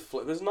 What are those?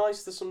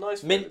 There's some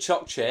nice Mint flavours.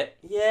 choc chip.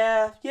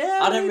 Yeah.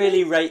 I don't maybe.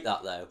 really rate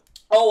that though.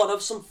 Oh, I'd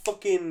have some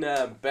fucking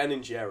Ben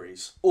and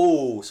Jerry's.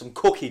 Ooh, some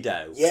cookie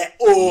dough. Yeah.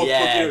 Oh, Yeah,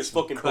 cookie dough is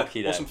some fucking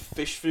cookie Or dough. some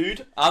fish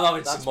food. I'm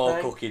having That's some more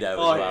Peng. cookie dough as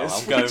Oh, well.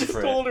 yes. I'm going just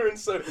for it. ordering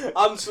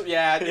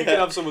yeah, you can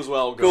have some as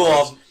well. Go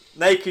guys. on,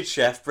 naked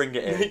chef, bring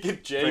it in. Naked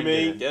Bring Jamie,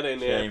 it in. get in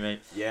here. Jamie.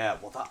 Yeah,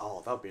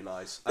 well that'd be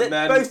nice. And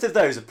then Both of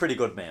those are pretty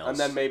good meals. and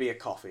then maybe a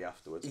coffee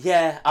afterwards.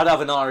 yeah, I'd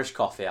have an Irish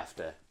coffee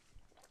after.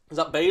 Is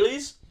that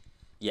Bailey's?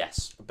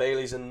 Yes,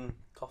 Bailey's and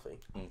coffee.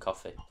 and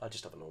coffee. I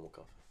just have a normal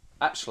coffee.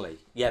 Actually,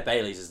 yeah,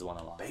 Bailey's is the one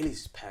I like.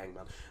 Bailey's is Peng,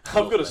 man. I've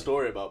got Lovely. a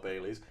story about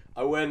Bailey's.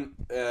 I went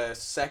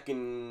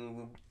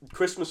second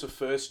Christmas of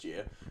first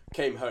year,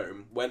 came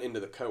home, went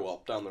into the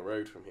co-op down the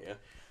road from here,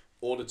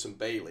 ordered some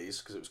Bailey's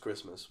because it was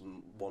Christmas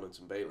and wanted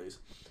some Bailey's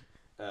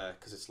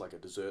because it's like a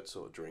dessert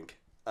sort of drink.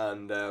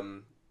 And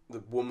the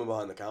woman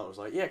behind the counter was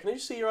like, "Yeah, can I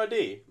just see your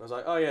ID?" And I was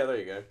like, "Oh yeah, there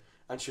you go."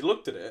 And she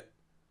looked at it,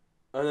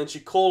 and then she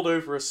called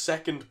over a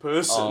second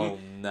person Oh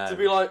no. to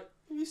be like,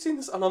 "Have you seen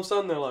this?" And I'm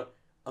standing there like,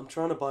 I'm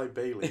trying to buy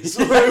Bailey's.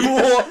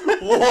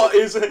 what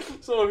is it?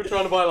 So I'm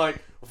trying to buy like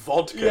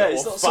vodka yeah, or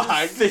it's not some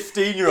fag.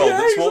 15-year-old Yeah,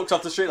 that's exactly. walked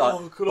off the street like,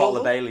 Oh, could bottle I-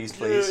 of Bailey's,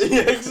 please.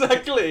 Yeah,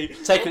 exactly.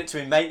 Taking it to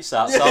my mates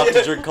outside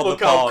to drink on Look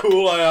the park. how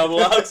cool I am,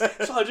 lads.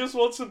 So I just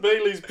want some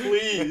Bailey's,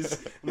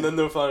 please. And then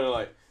they were finally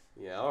like,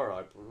 yeah,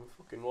 alright,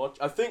 fucking watch.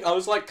 I think I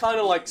was like kind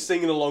of like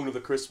singing along to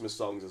the Christmas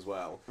songs as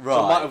well. So Right.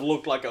 I might have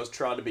looked like I was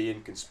trying to be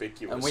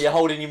inconspicuous. And were you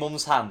holding your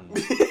mum's hand?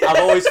 I've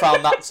always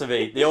found that to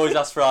be. They always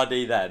ask for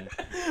ID then.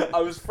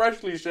 I was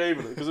freshly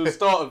shaven because it was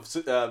the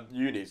start of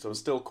uni, so I was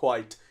still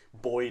quite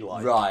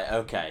boy-like. Right,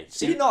 okay.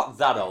 So you're not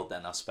that old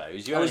then, I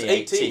suppose. You're I was only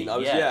 18. I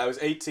yeah. was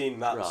 18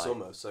 that Right.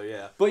 summer, so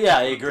yeah. But yeah,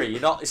 I agree.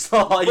 You're not. It's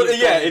not like. But you're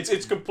yeah, playing-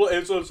 it's complete.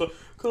 It's also,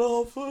 can I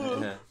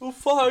have a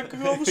fag?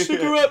 Can I have a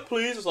cigarette,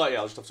 please? It's like, yeah,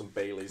 I'll just have some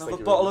Baileys. Have Thank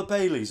a you bottle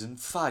very of Baileys and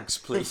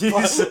fags, please.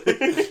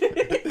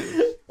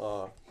 much.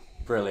 Oh.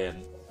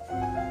 Brilliant.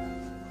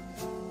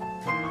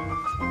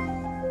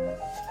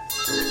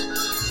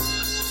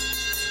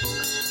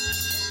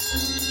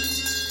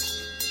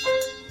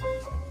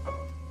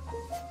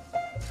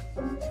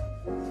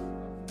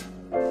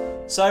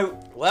 So,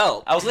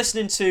 Well. I was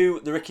listening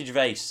to the Ricky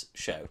Gervais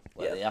show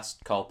where Yeah. they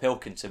asked Carl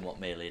Pilkington what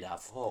meal he'd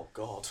have. Oh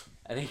God.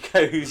 And he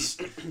goes,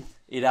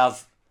 he'd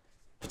have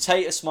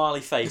potato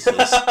smiley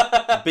faces,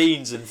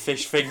 beans and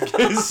fish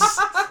fingers.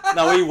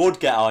 Now, he would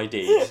get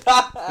ID'd.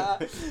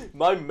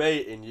 My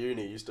mate in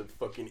uni used to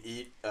fucking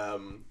eat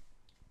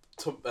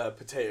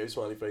potato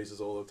smiley faces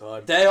all the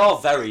time. They are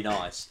very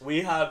nice.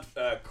 We had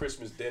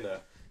Christmas dinner,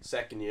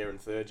 second year and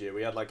third year.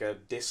 We had like a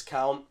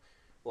discount,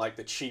 like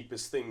the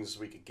cheapest things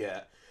we could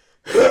get.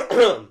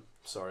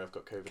 Sorry, I've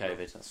got COVID.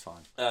 COVID, that's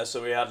fine.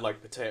 So we had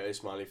like potato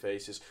smiley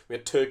faces. We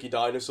had turkey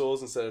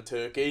dinosaurs instead of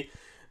turkey.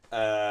 We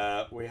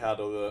had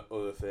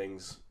other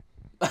things.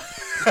 We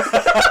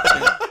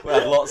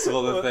had lots of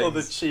other things.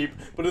 Other cheap,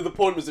 but the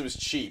point was it was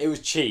cheap. It was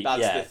cheap,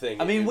 That's yeah. the thing.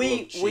 I mean, It we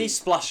looked cheap.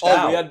 splashed Oh,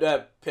 out. we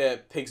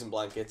had pigs and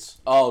blankets.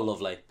 Oh,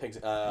 lovely. Pigs.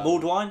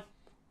 Mulled wine?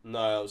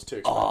 No, that was too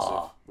expensive.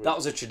 Oh, that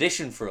was a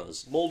tradition for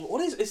us. Mulled.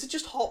 What is? Is it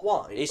just hot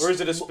wine, It's, or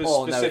is it a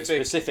oh, no, it's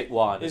specific? specific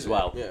wine Is as it?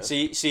 well. Yeah. So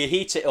you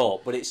heat it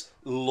up, but it's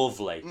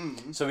lovely.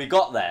 So we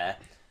got there,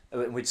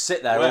 and we'd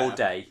sit there Where? all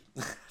day.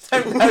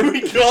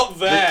 we got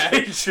there.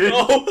 The kitchen.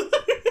 Oh.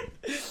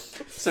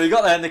 So we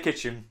got there in the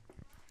kitchen,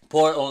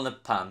 pour it all in a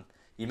pan.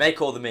 You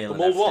make all the meal.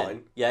 The and mulled everything.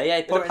 wine? Yeah,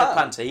 you pour a it in a pan?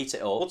 pan to heat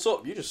it up. What's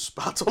up? You just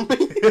spat on me.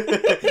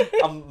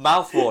 I'm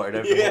mouth watering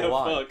over the Yeah, mulled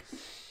wine. fuck.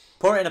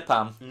 Pour it in a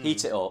pan,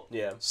 heat it up.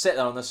 Yeah. Sit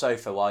there on the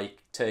sofa while your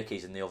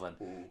turkey's in the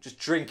oven. Just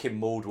drinking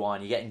mulled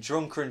wine. You're getting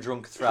drunker and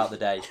drunker throughout the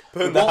day. We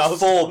Burn the bought house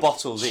 4 down.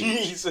 bottles each.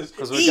 Jesus.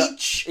 'Cause we're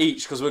Each.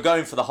 Each, because we're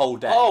going for the whole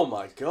day. Oh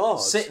my God.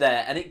 Sit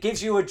there, and it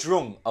gives you a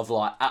drunk of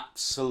like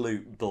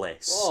absolute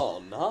bliss.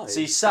 Oh, nice. So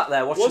you sat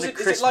there watching was a it?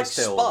 Christmas Is it like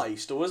film.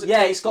 spiced or was it? Yeah,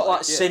 taste it's got like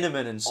yeah.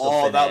 cinnamon and stuff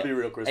Oh, in that'd it. be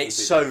real Christmas.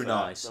 It's so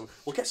nice.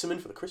 We'll get some in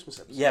for the Christmas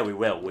episode. Yeah, we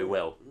will.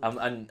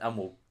 And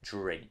we'll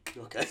drink.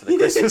 Okay. For the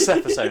Christmas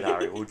episode,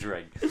 Harry, we'll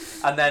drink.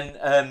 And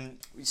then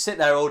you sit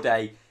there all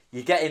day.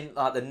 You're getting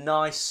like the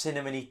nice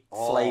cinnamony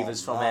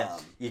flavours from it. man.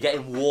 You're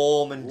getting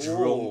warm and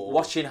drunk, Ooh.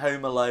 watching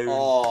Home Alone.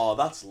 Oh,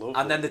 that's lovely.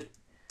 And then the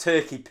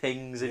turkey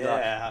pings and you're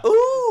yeah. like,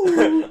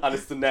 ooh! And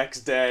it's the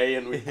next day,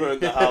 and we burnt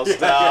the house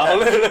down.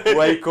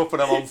 Wake up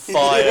and I'm on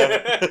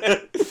fire.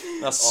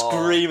 I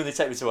scream and they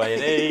take me to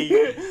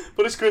A&E.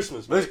 But it's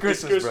Christmas. But it's mate.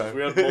 Christmas, bro.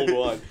 We had mulled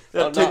wine. They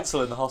I'm had not-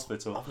 tinsel in the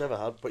hospital. I've never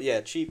had, but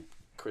yeah, cheap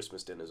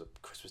Christmas dinners.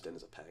 Christmas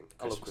dinners are paying.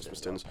 I love Christmas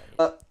Christmas dinners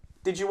dinners.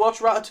 Did you watch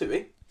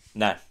Ratatouille?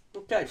 No.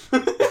 Okay.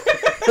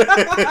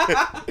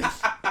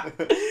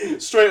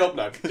 Straight up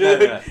now.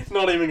 No.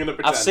 Not even gonna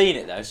pretend. I've seen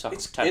it though, so I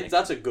can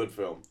That's a good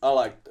film. I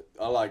like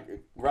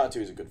Ratatouille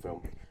is a good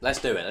film. Let's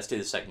do it. Let's do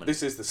the segment.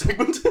 This is the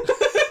segment.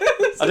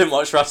 I didn't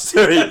watch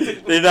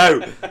Ratatouille. You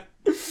know.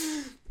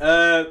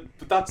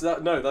 But that's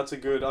that. No, that's a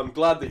good. I'm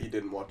glad that you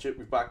didn't watch it.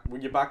 We're back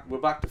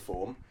to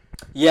form.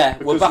 Yeah,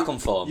 we're Because back on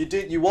form.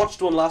 You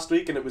watched one last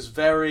week and it was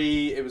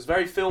very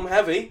film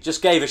heavy.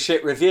 Just gave a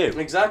shit review.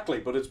 Exactly,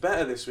 but it's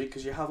better this week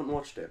because you haven't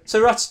watched it.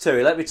 So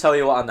Ratatouille, let me tell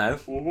you what I know.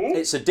 Mm-hmm.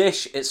 It's a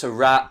dish, it's a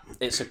rat,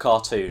 it's a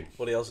cartoon.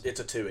 What else?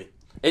 It's a tui.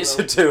 It's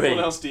a What tui.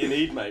 else do you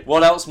need, mate?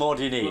 What else more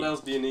do you need? What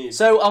else do you need?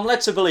 So I'm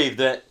led to believe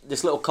that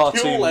this little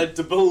cartoon... You're led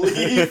to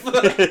believe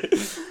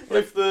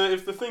if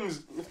the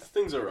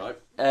things are right.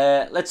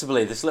 led to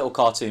believe this little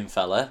cartoon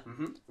fella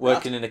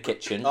working in a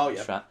kitchen. Oh, yeah.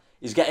 this rat,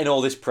 he's getting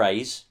all this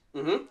praise.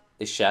 Mm-hmm.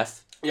 This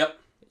chef. Yep.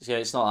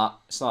 It's not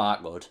that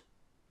good,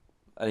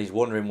 and he's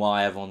wondering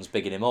why everyone's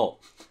bigging him up.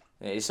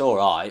 It's all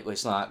right, but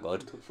it's not that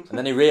good. And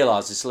then he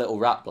realised this little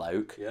rat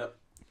bloke Yep.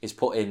 is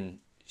putting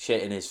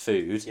shit in his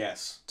food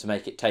Yes. to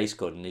make it taste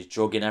good, and he's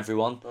drugging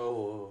everyone.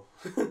 Oh.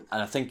 And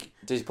I think,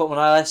 did he put them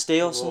on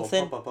LSD or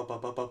something?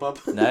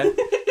 Pop. No,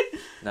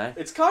 no.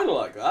 It's kind of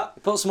like that. He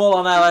puts them all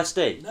on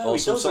LSD No, or he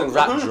some sort of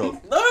doesn't. rat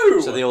drug,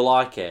 No. so they all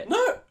like it. No.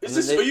 And Is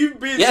this? then Are you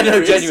being Yeah,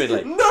 no, serious?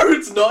 genuinely. No,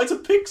 it's not. It's a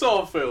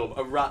Pixar film.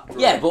 A rat. Drug.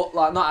 Yeah, but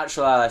like not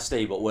actual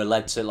LSD, but we're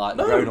led to like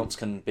No. grown-ups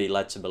can be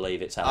led to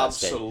believe it's LSD,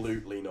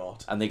 Absolutely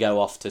not. and they go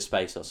off to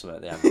space or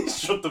something at the end.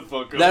 Shut the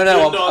fuck up. No,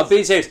 You're I'm not-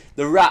 being serious.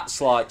 The rat's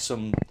like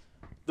some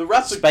The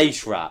rat's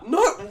space rat.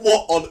 No,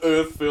 what on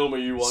earth film are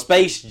you watching?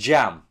 Space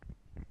Jam.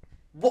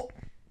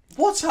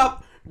 What's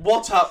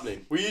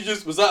happening?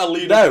 Was that a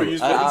lead No, up for you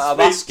I'm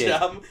Space asking.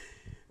 Jam?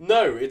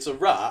 No, it's a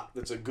rat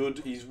that's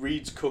he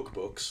reads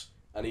cookbooks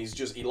and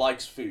he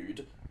likes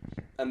food,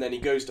 and then he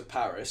goes to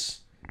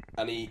Paris,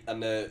 and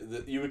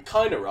you were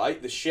kind of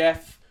right. The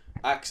chef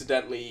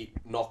accidentally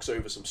knocks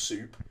over some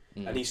soup,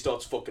 and he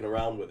starts fucking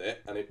around with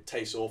it, and it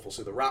tastes awful.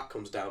 So the rat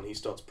comes down, he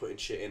starts putting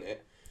shit in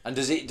it, And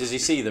does he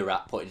see the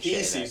rat putting shit He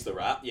in sees it? the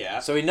rat, yeah.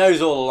 So he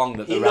knows all along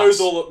that the He rat's...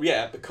 knows all,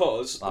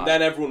 because Like,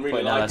 then everyone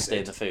really putting likes LSD it.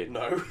 in the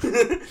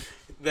food.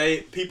 No,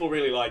 people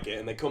really like it,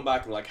 and they come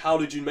back and like, how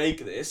did you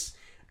make this?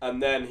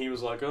 And then he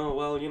was like, oh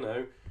well,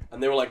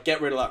 and they were like,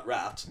 get rid of that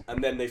rat,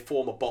 and then they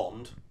form a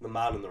bond, the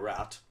man and the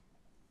rat,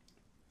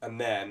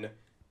 and then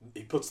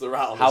he puts the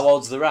rat on. How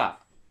old's the rat?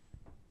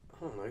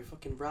 I don't know,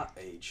 fucking rat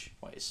age.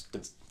 Well, it's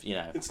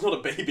It's not a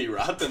baby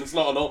rat, and it's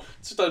not an old.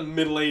 It's just a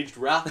middle-aged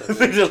rat. I think.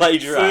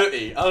 middle-aged rat.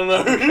 30. I don't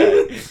know.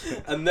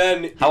 Okay. And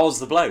then How old's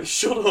the bloke?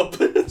 shut up.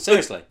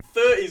 Seriously.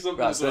 30 something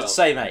Right, as so well. the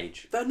same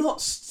age. They're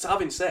not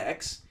having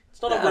sex.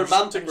 It's not Yeah, a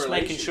romantic I'm just relationship.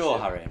 making sure,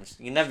 Harry.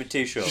 You can never be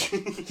too sure.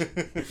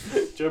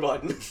 Joe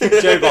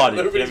Biden. Joe Biden,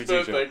 Nobody's never too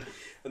sure. perfect.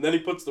 And then he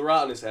puts the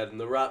rat on his head, and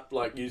the rat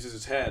like uses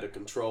his hair to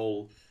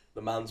control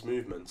the man's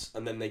movements,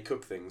 and then they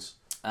cook things.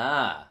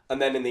 Ah.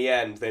 And then in the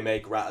end, they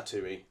make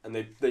Ratatouille, and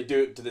they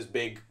do it to this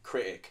big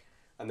critic,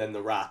 and then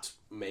the rat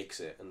makes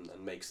it and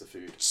makes the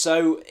food.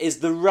 So is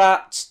the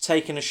rat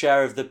taking a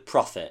share of the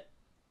profit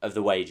of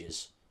the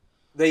wages?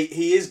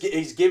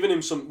 He's given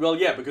him some. Well,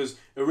 yeah, because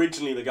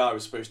originally the guy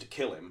was supposed to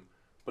kill him,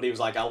 but he was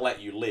like, "I'll let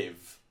you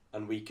live,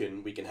 and we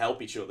can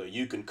help each other.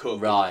 You can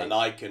cook, Right. and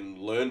I can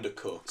learn to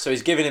cook." So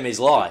he's giving him his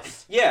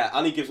life. Yeah,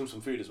 and he gives him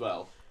some food as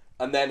well.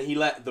 And then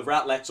the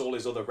rat lets all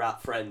his other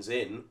rat friends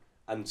in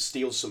and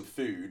steals some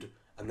food.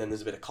 And then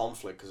there's a bit of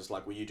conflict because it's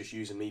like, well, you just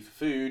using me for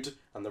food?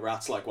 And the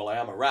rat's like, well, I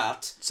am a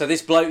rat. So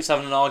this bloke's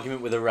having an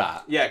argument with a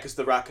rat, Yeah, because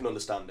the rat can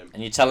understand him.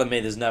 and you're telling me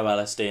there's no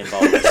LSD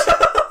involved?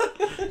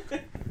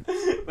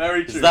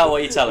 Very true. Is that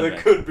what you're telling there me?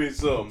 There could be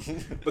some.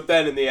 But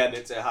then in the end,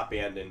 it's a happy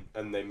ending.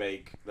 And they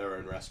make their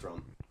own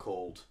restaurant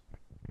called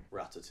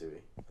Ratatouille,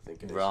 I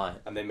think it is. Right.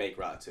 And they make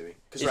Ratatouille.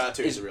 Because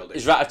Ratatouille is a real dish.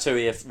 Is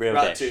Ratatouille a real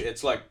Ratatouille, dish?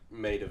 it's like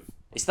made of...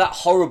 It's that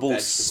horrible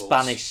Vegetables.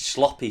 Spanish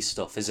sloppy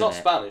stuff, It's isn't not it?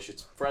 Spanish,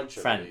 it's French.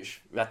 I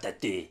believe. French.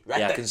 Ratatouille.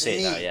 Yeah, I can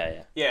see it now.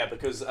 Yeah. Yeah,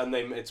 because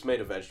it's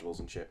made of vegetables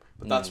and shit.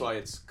 But that's why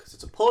it's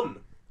a pun.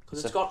 Because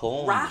It's it's a got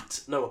pun.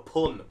 rat. No, a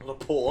pun, not a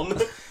porn.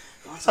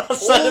 That's I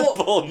said a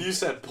pun. You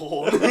said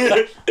porn.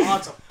 Oh,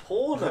 it's a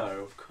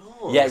porno, of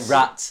course. Yeah,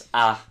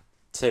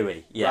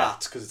 rat-a-touille. Yeah.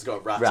 Rat, because it's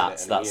got rat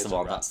Rats, in it. and that's he the is a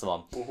one, rat. that's the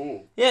one.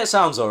 Woohoo. Yeah, it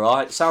sounds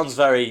alright. Sounds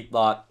very,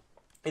 like...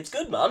 It's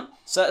good, man.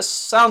 So it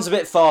sounds a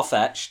bit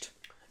far-fetched.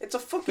 It's a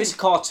fucking It's a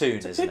cartoon,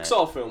 it's a isn't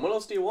Pixar film. What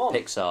else do you want?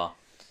 it? Pixar.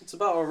 It's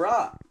about a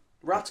rat.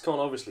 Rats can't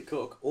obviously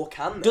cook, or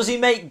can they? Does he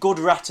make good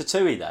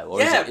ratatouille, though? Or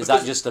Yeah, is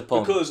that just a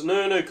pun? Because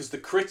because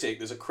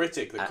there's a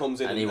critic that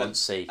comes in and he wants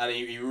to see. and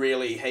he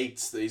really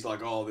hates that. He's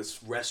like, oh,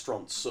 this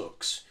restaurant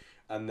sucks,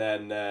 and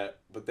then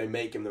but they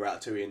make him the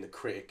ratatouille, and the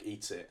critic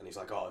eats it, and he's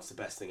like, oh, it's the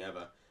best thing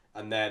ever,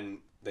 and then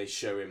they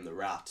show him the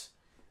rat,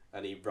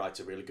 and he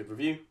writes a really good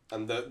review,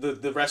 and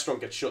the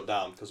restaurant gets shut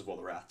down because of all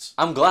the rats.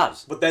 I'm glad.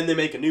 But then they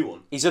make a new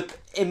one.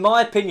 In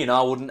my opinion,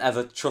 I wouldn't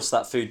ever trust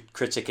that food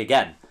critic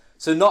again.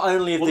 So not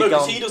only have Well, they no,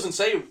 because gone... he doesn't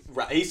say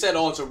rat. He said,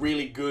 oh, it's a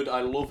really good,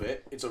 I love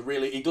it.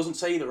 He doesn't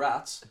say the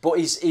rats. But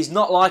he's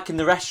not liking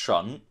the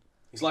restaurant.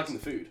 He's liking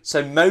the food.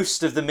 So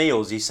most of the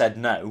meals he said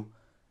no.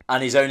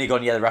 And he's only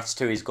gone, yeah, the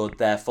ratatouille's good,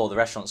 therefore the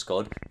restaurant's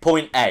good.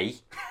 Point A.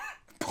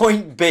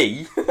 Point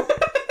B.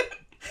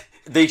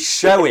 They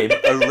show him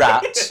a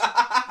rat.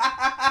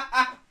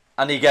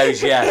 And he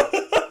goes, yeah,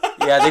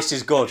 this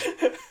is good.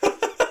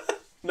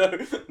 No.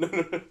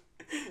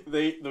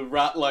 They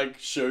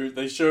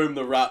show him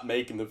the rat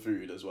making the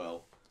food as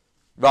well.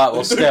 Right, well,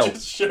 They still. don't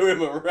just show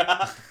him a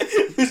rat.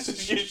 This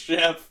is your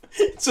chef.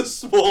 It's a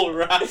small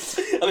rat,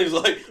 and he's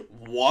like,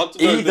 "What?"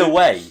 No, Either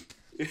way,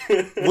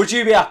 would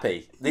you be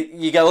happy?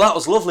 You go, well, that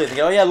was lovely. And they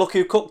go, oh, yeah, look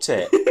who cooked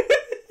it.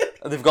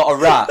 And they've got a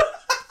rat.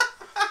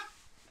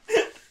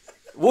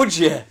 Would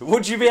you?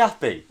 Would you be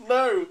happy?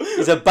 No.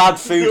 He's a bad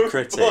food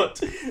critic.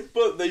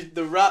 But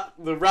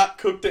the rat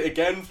cooked it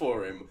again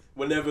for him.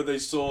 Whenever they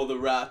saw the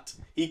rat,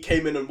 he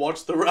came in and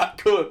watched the rat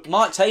cook.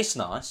 Might taste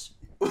nice.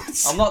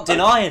 I'm not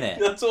denying it.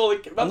 That's all.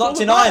 I'm not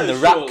denying the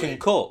rat can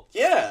cook.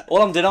 Yeah.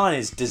 All I'm denying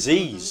is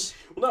disease.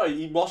 Well, no,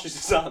 he washes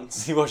his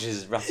hands. He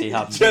washes his ratty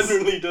hands.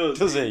 Generally does.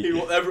 Does he?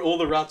 All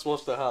the rats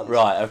wash their hands.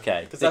 Right,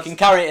 okay. They that's- can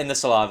carry it in the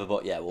saliva,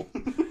 but yeah, well.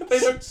 They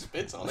don't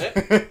spit on it.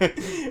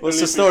 What's Only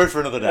the story for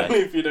another Only day?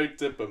 if you don't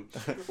tip them.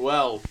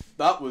 Well,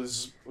 that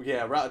was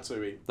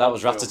Ratatouille. That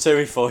was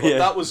Ratatouille for But you.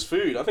 that was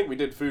food. I think we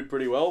did food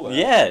pretty well there.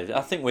 Yeah,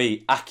 I think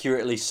we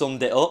accurately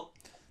summed it up.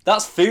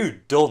 That's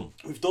food done.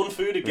 We've done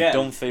food again.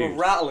 done food. We're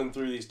rattling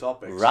through these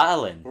topics.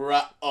 Rattling.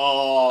 That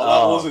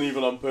Oh. wasn't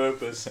even on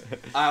purpose.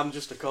 I am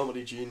just a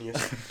comedy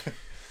genius.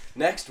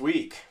 Next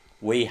week,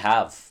 We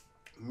have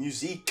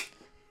musique.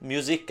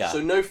 Musica.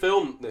 So no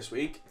film this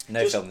week.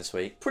 No Just film this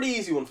week. Pretty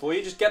easy one for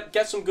you. Just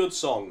get some good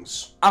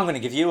songs. I'm going to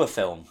give you a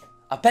film.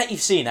 I bet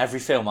you've seen every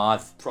film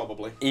I've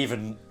Probably.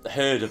 even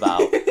heard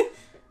about.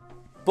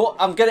 But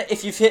I'm going to,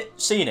 if you've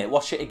seen it,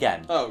 watch it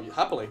again. Oh,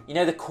 happily. You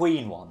know the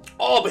Queen one?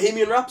 Oh,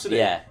 Bohemian Rhapsody.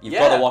 Yeah, you've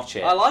gotta watch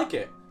it. I like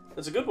it.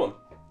 It's a good one.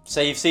 So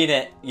you've seen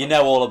it, you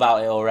know all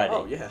about it already.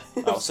 Oh yeah.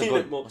 What's I've seen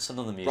it more. what's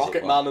another music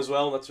Rocket one? Man as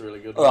well. That's a really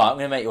good. Alright, I'm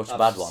going to make you watch a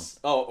bad one.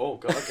 Oh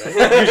god. Okay.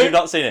 Because you've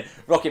not seen it.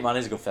 Rocket Man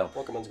is a good film.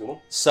 Rocket Man's a good one.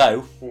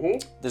 So,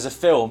 Mhm. there's a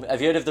film. Have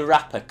you heard of the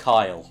rapper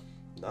Kyle?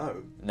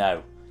 No.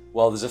 No.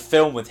 Well, there's a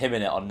film with him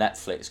in it on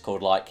Netflix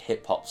called like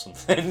Hip Hop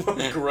something.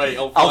 Great.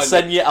 I'll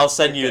send you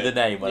Okay. the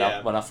name when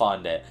Yeah. I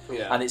find it.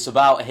 Yeah. And it's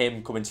about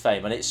him coming to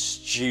fame, and it's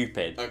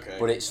stupid, Okay.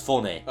 but it's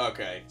funny.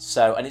 Okay.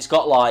 So, and it's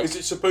got like Is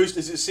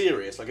it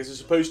serious? Like, is it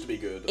supposed to be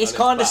good? it's and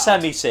kind of bad?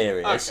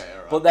 semi-serious, Okay,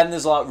 alright. but then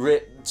there's like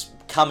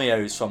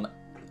cameos from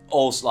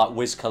also like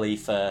Wiz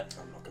Khalifa.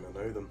 I'm not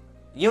gonna know them.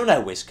 You know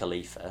Wiz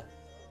Khalifa.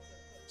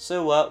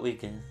 So what we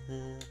can.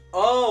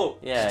 Oh.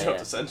 Yeah, You don't yeah. have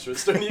to censor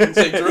us. Don't even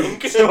say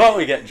drunk. So what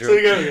we get So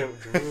drunk.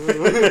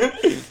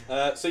 you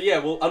go. So yeah,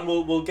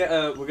 we'll get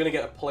we're gonna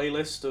get a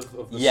playlist of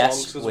the Yes,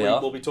 songs because we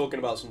are. we'll be talking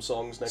about some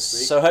songs next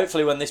week. So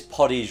hopefully when this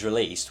poddy's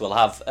released, we'll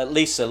have at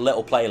least a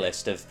little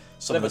playlist of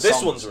some Whenever of the this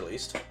songs. one's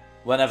released.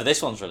 Whenever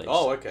this one's released.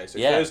 Oh, okay. So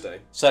Yeah. Thursday,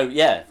 So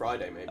yeah.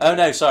 Friday, maybe. Oh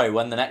no, sorry.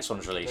 When the next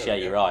one's released, yeah,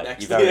 you're right.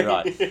 Next. You're very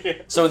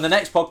right. So when the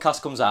next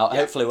podcast comes out,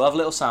 hopefully we'll have a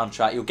little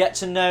soundtrack. You'll get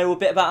to know a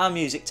bit about our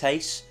music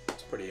tastes.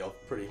 It's pretty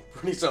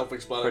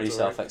self-explanatory. Pretty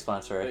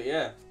self-explanatory. But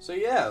yeah. So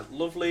yeah,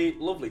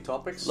 lovely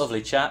topics.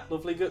 Lovely chat.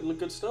 Lovely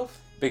good stuff.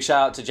 Big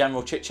shout out to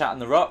General Chit Chat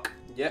and The Rock.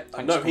 Yeah.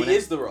 Thanks No, for he coming in.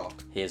 is The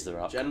Rock. He is The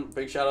Rock.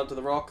 Big shout out to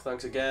The Rock.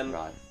 Thanks again.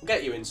 Right. We'll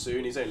get you in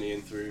soon. He's only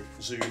in through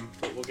Zoom.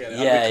 But we'll get it.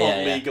 Yeah, we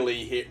can't yeah.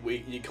 legally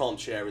you can't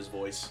share his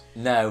voice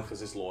No. because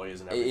his lawyers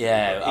and everything.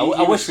 Yeah, But I he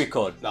wish was- we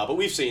could. No, but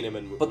we've seen him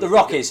and. But The we're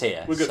Rock good- is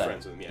here. We're good so-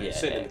 friends with him. Yeah,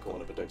 sit in the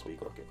corner, but don't speak.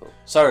 Cool.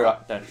 Sorry,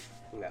 Rock. Don't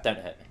Yeah.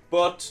 hit me.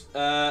 But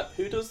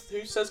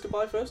who says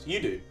goodbye first? You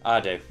do.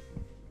 I do.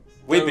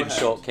 We've Go been ahead.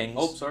 Short Kings.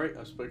 Oh, sorry,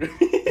 I spoke.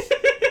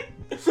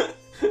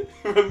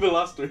 Remember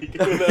last week?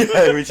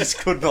 No, we just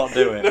could not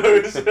do it.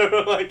 No,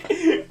 so like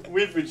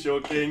we've been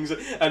Short Kings,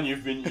 and you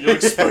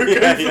spoke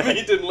Yeah, over yeah. me.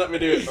 You didn't let me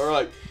do it. All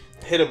right,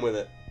 hit him with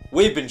it.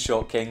 We've been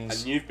Short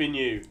Kings. And you've been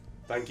you.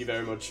 Thank you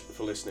very much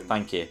for listening.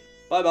 Thank you.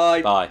 Bye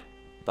bye. Bye.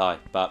 Bye.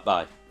 Bye.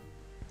 Bye.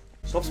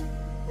 Stop.